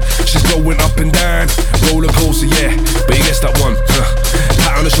coaster. She's going up and down, roller coaster, yeah. But you guess that one,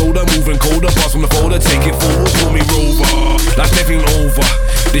 pat on the shoulder, moving colder. Pass from the folder, take it forward, call me rover. Like everything over,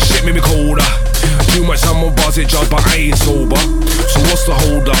 this shit made me colder. Too much time on bars, it judged, but I ain't sober. So what's the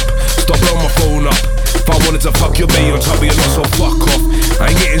hold up? Stop blowing my phone up. If I wanted to fuck your bae on top of your lot, so fuck off. I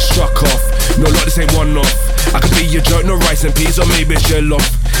ain't getting struck off, no lot, this ain't one off. I could be your jerk, no rice and peas, or maybe it's your love.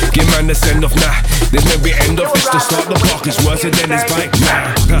 Give man the send off, nah, there's never end off. It's the start, the block is worse than his bike,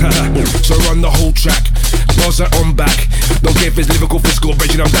 nah. So run the whole track, bars are on back. Don't care if it's lyrical, physical,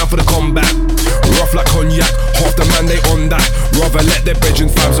 bridging, I'm down for the combat. Rough like cognac, half the man they on that. Rather let their bridging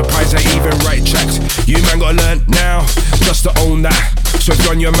fam surprise they even write tracks. You man gotta learn now, just to own that. So if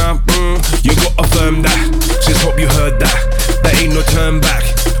you're on your man, you gotta affirm that. Just hope you heard that, there ain't no turn back.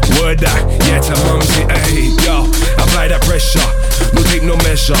 Word that, yeah to mumsy, ayy, yo. Apply that pressure, no tape, no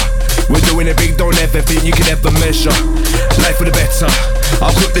measure. We're doing it big, don't ever think you can ever measure. Life for the better,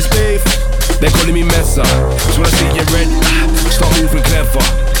 I'll cook this beef, they're calling me Messer. So when I see you red, start moving clever.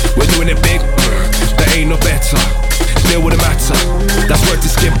 We're doing it big, there ain't no better. Deal with the matter, that's worth the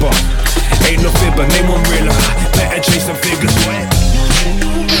skipper. Ain't no fibber, name one realer. Better chase some figures, boy.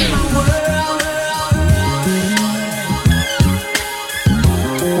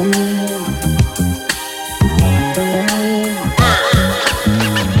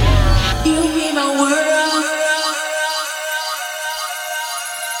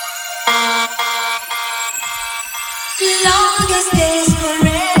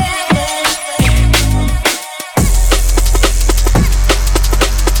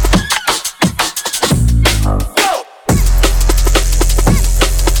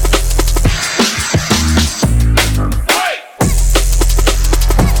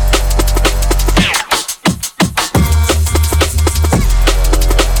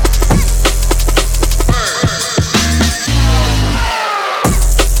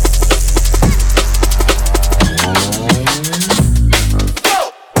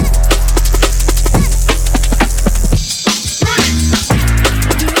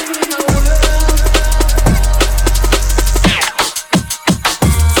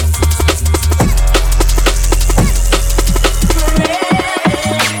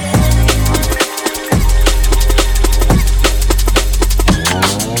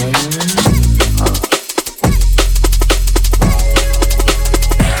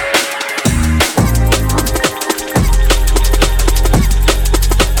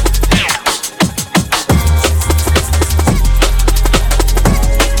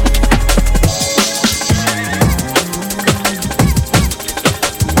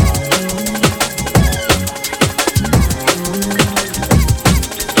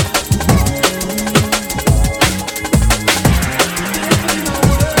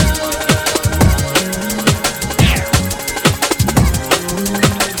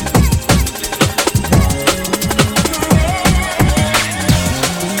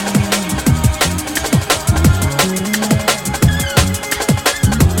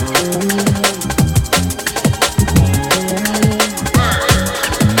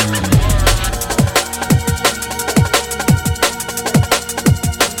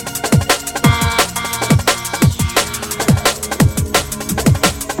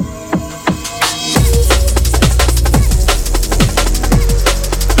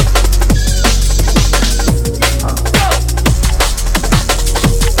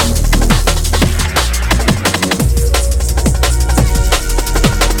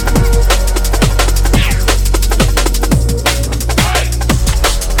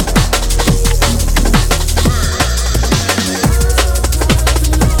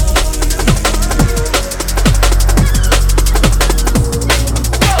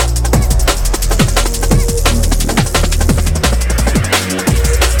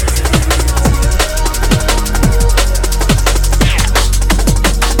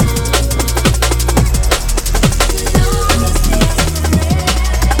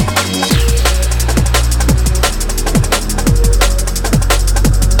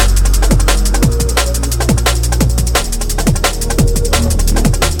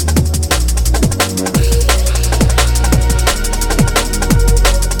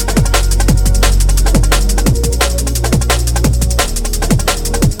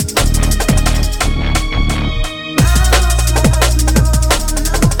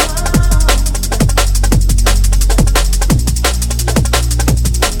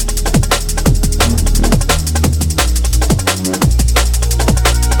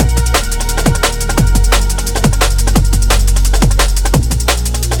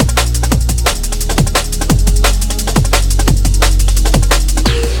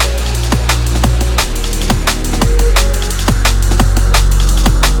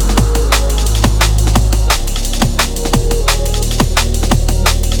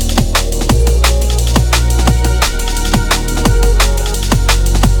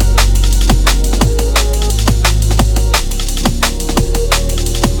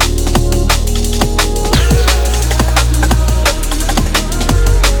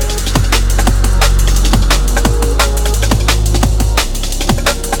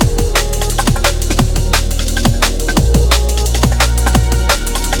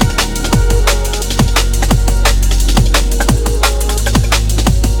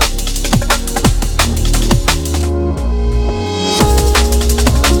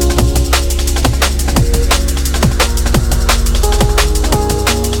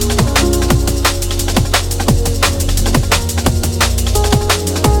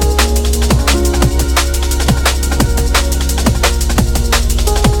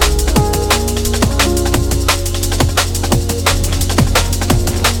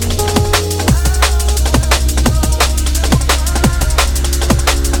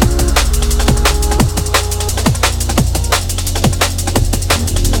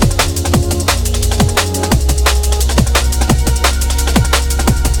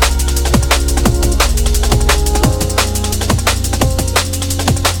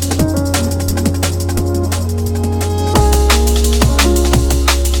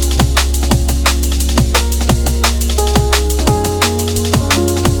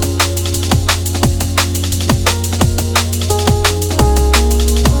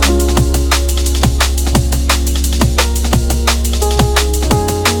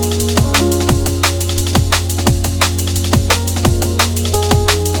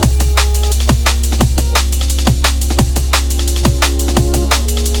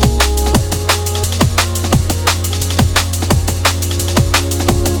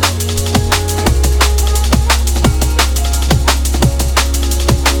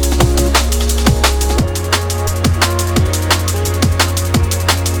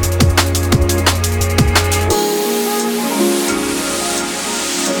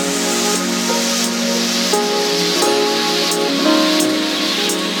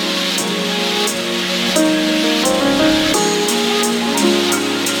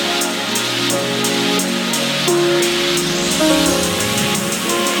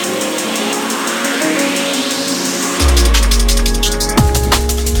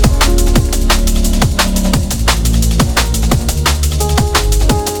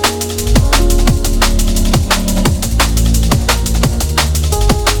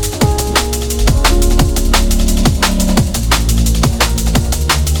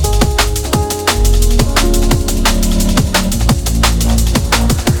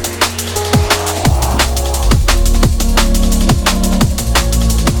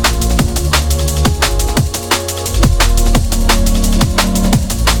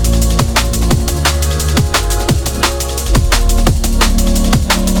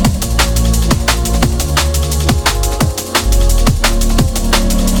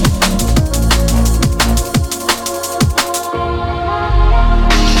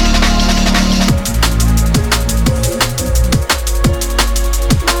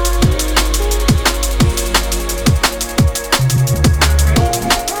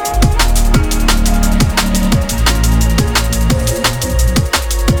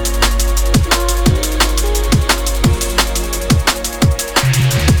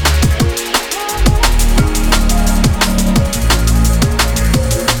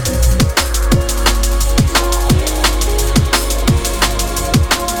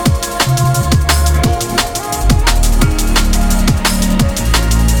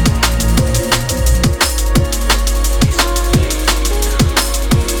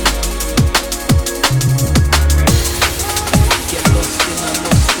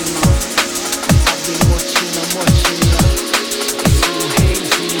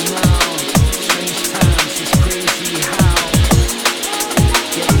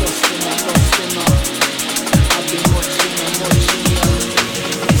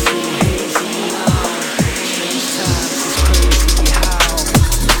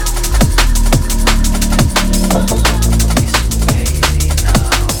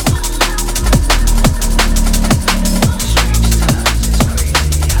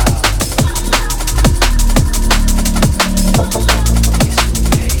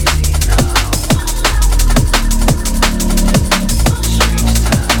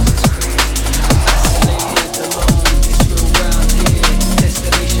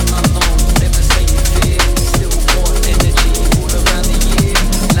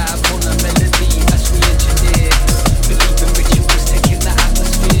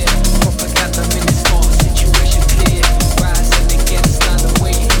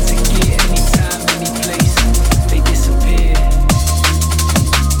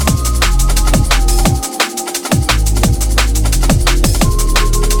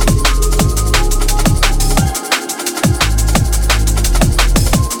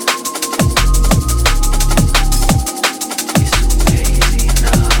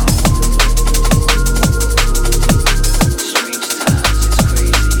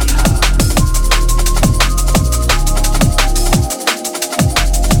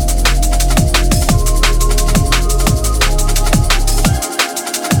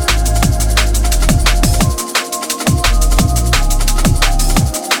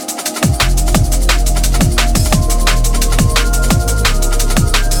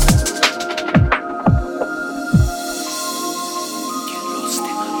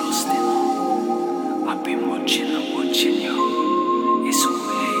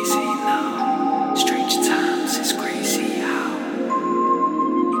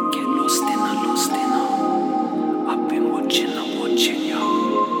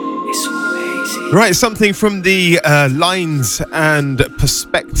 Right, something from the Lines and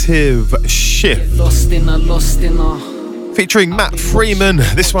Perspective Shift. Lost in a. Featuring Matt Freeman.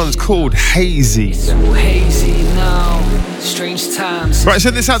 This one's called Hazy. Hazy now. Strange times. Right,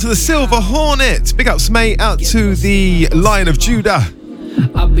 send this out to the Silver Hornet. Big ups, mate. Out to the Lion of Judah.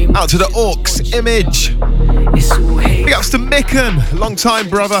 Out to the Orcs Image. Big ups to Micken. Long time,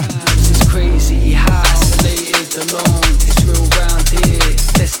 brother. It's crazy, isolated, alone. It's real round here.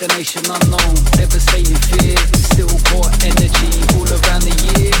 Destination unknown. Devastating fear. Still got energy all around the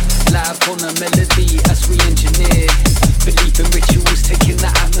year. Live on a melody as we engineer. Belief in rituals taking the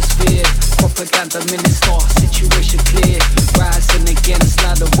atmosphere. Propaganda minister, situation clear. Rising against,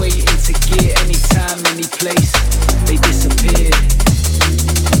 now the way into gear. Anytime, any place, they disappear.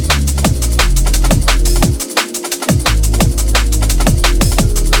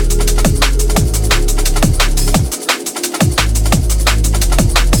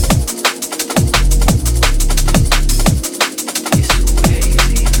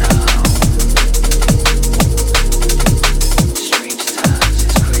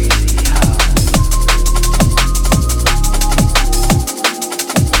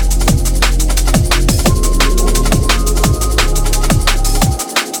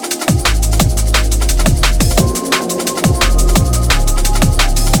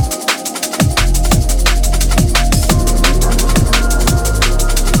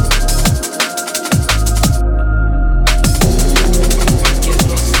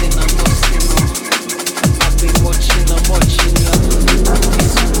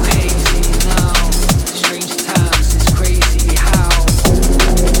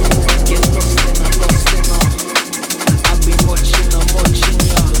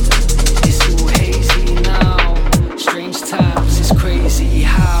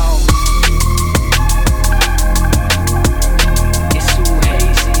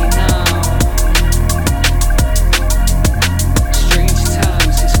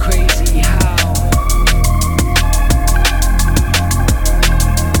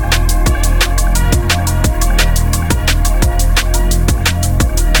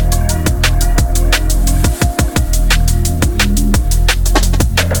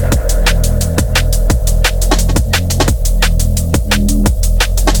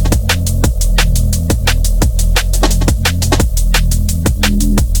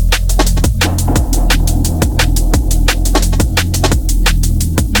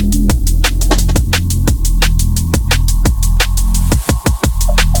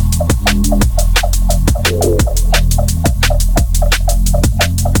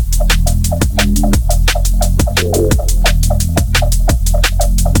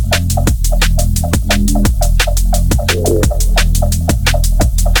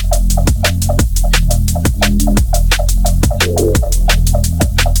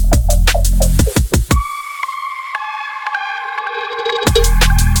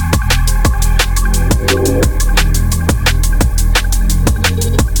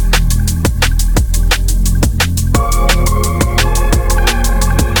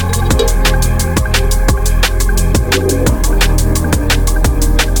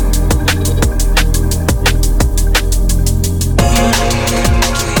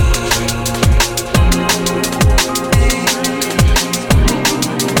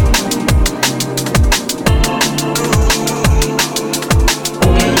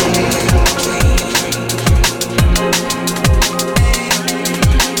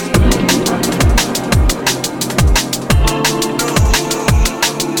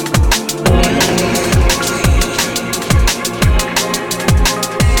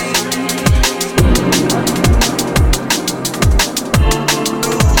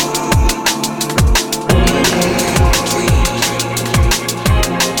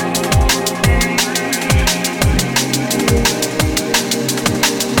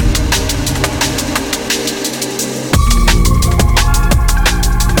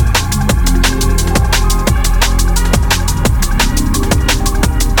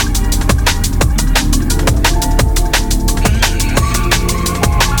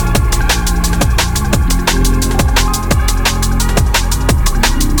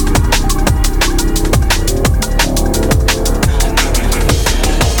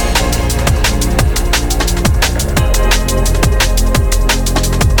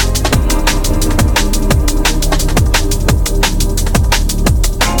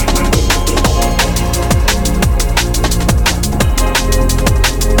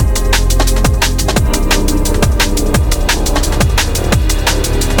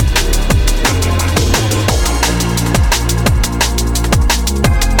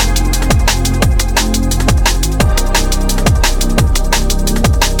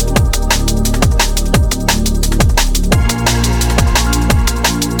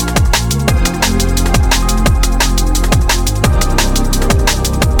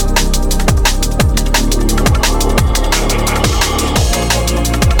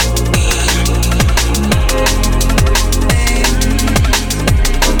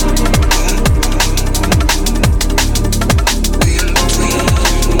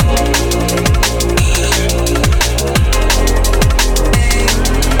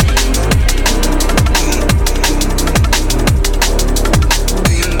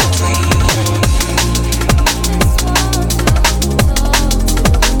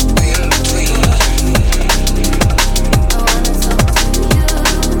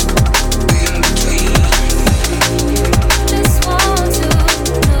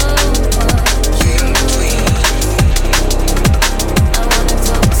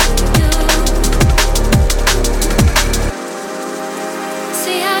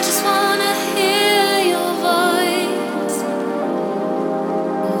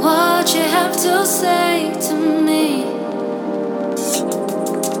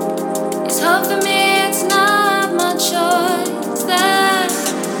 But for me, it's not my choice that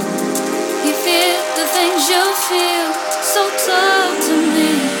you feel the things you feel. So talk to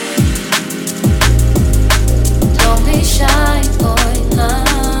me. Don't be shy, boy,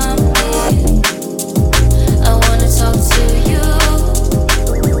 I'm here. I wanna talk to you.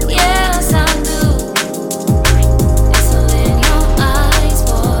 Yes, I do. It's all in your eyes,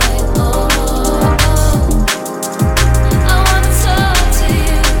 boy. Oh, oh. I wanna talk to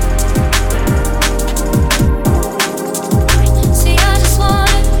you. See, I just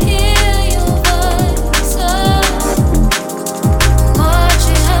wanna hear your voice. What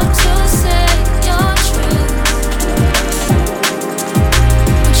you have to say, your truth.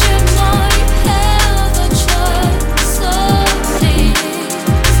 But you know you have a choice. So please,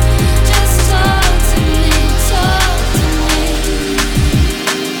 just talk to me, talk to me.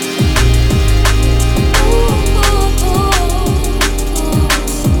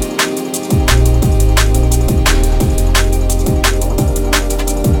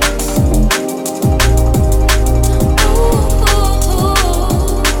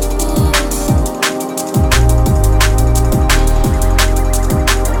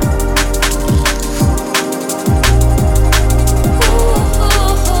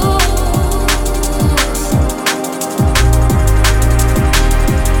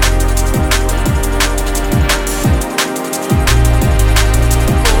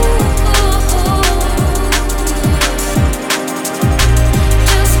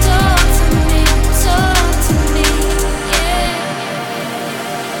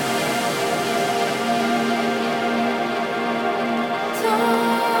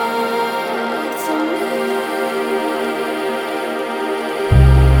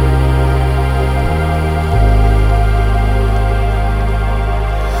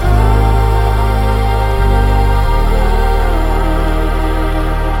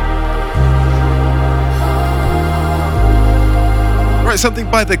 Right, something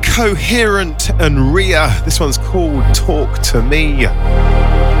by The Coherent and Rhea. This one's called Talk to Me.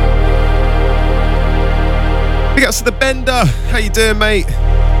 Big ups to the Bender. How you doing, mate?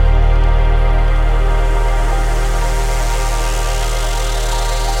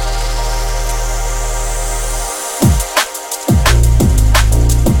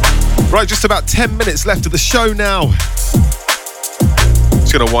 Right, just about 10 minutes left of the show now.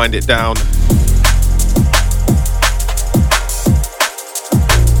 Just gonna wind it down.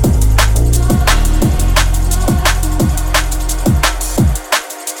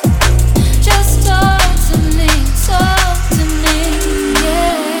 Just talk to me,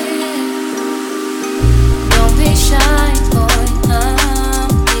 yeah. Don't be shy, boy, I'm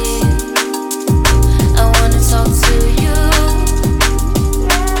here. I wanna talk to you.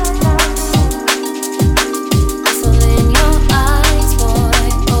 It's all in your eyes, boy.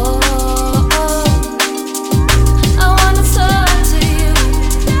 Oh, oh.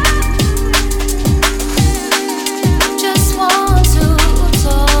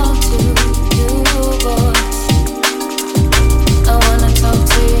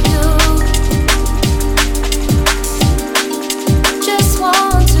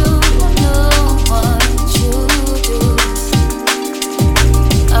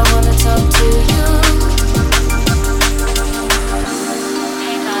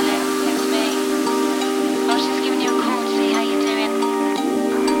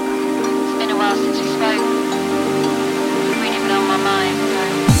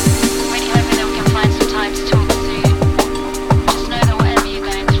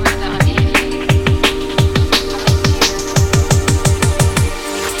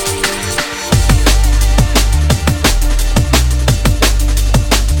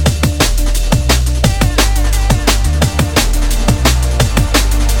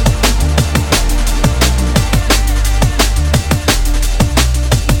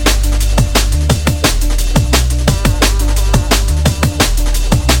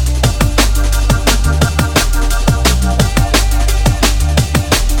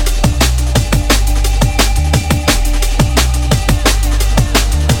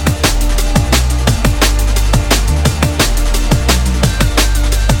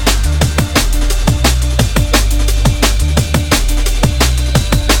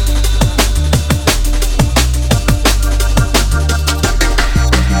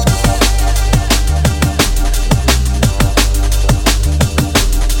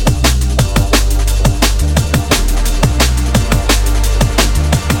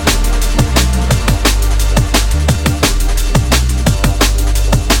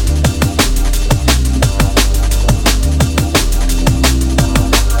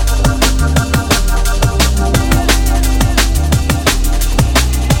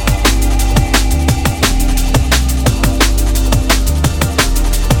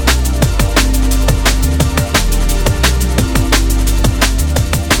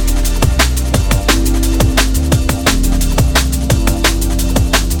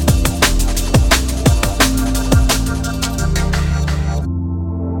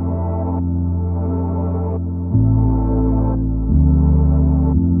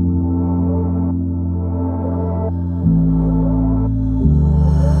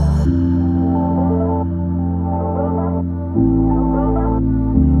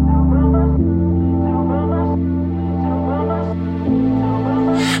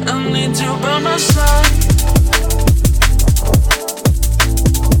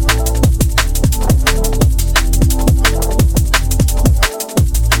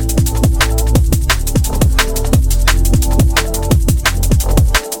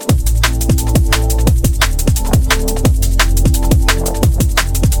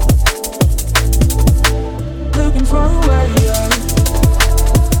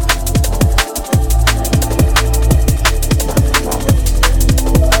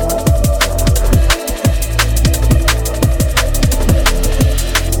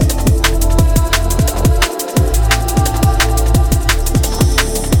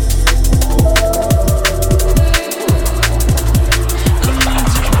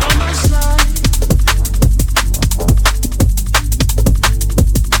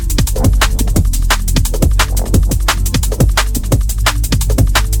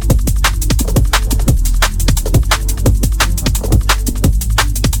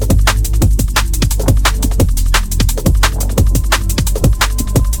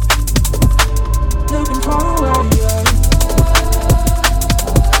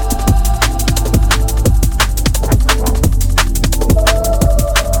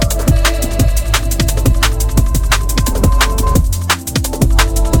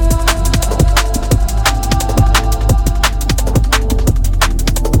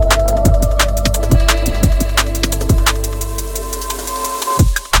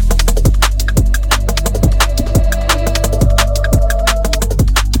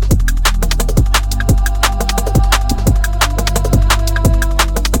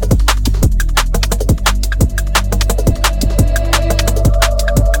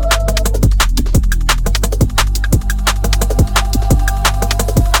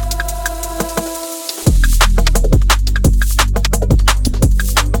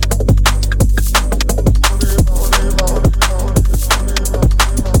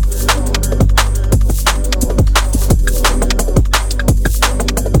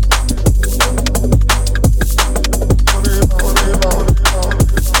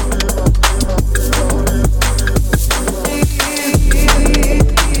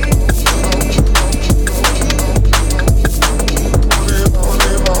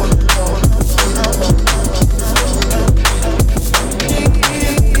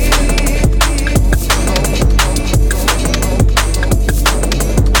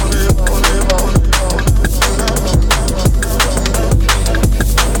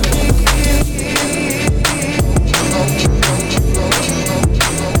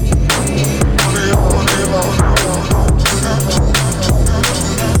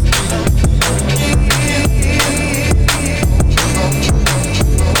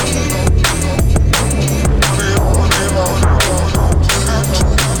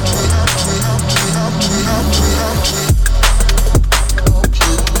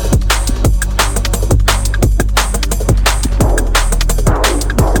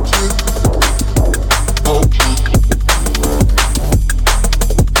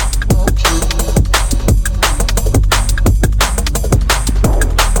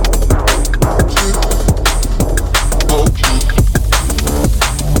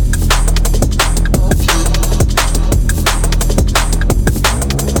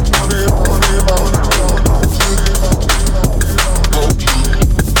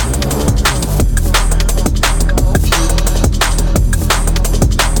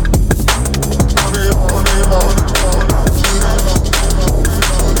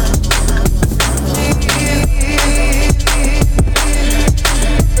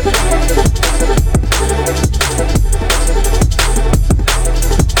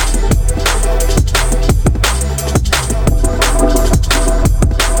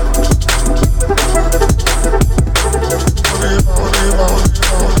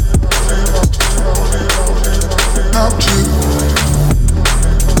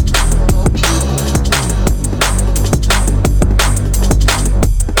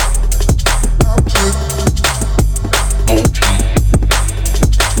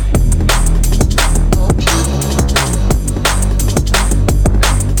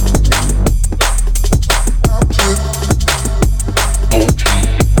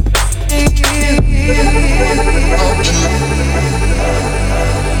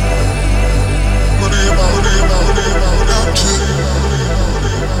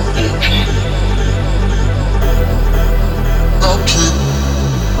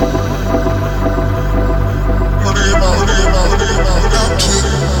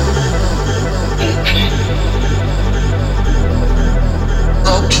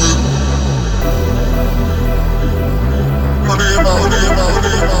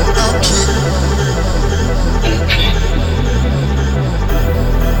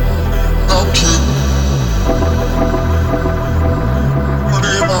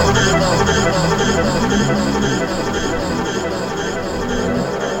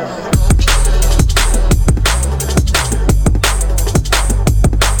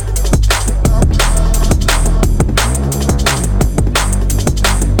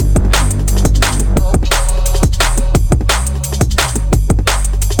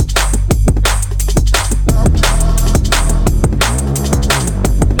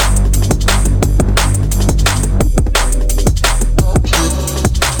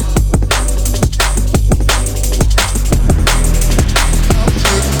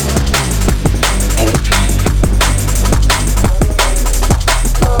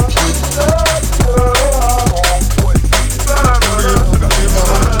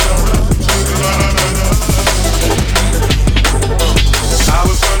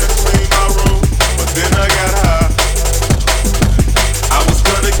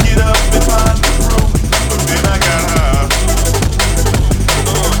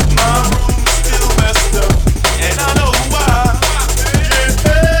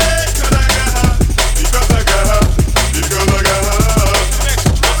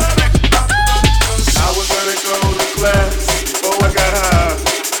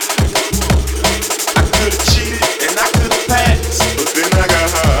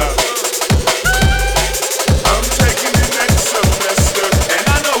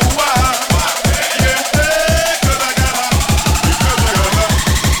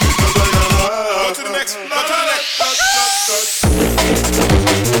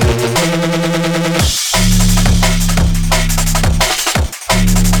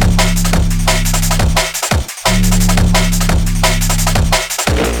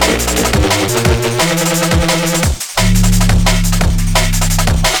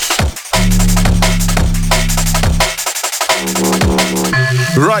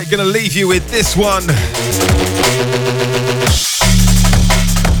 Right, gonna leave you with this one.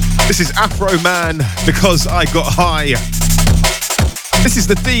 This is Afro Man, Because I Got High. This is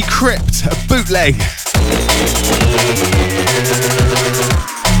the The Crypt, a bootleg.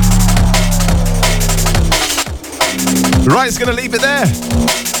 Right, it's gonna leave it there.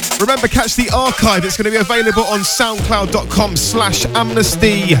 Remember, catch the archive. It's gonna be available on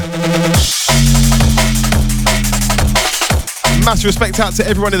soundcloud.com/amnesty. Massive respect out to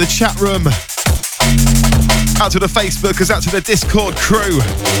everyone in the chat room. Out to the Facebookers, out to the Discord crew.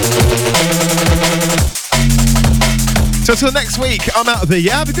 So until next week, I'm out of here.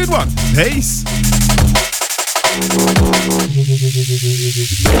 Yeah, have a good one. Peace.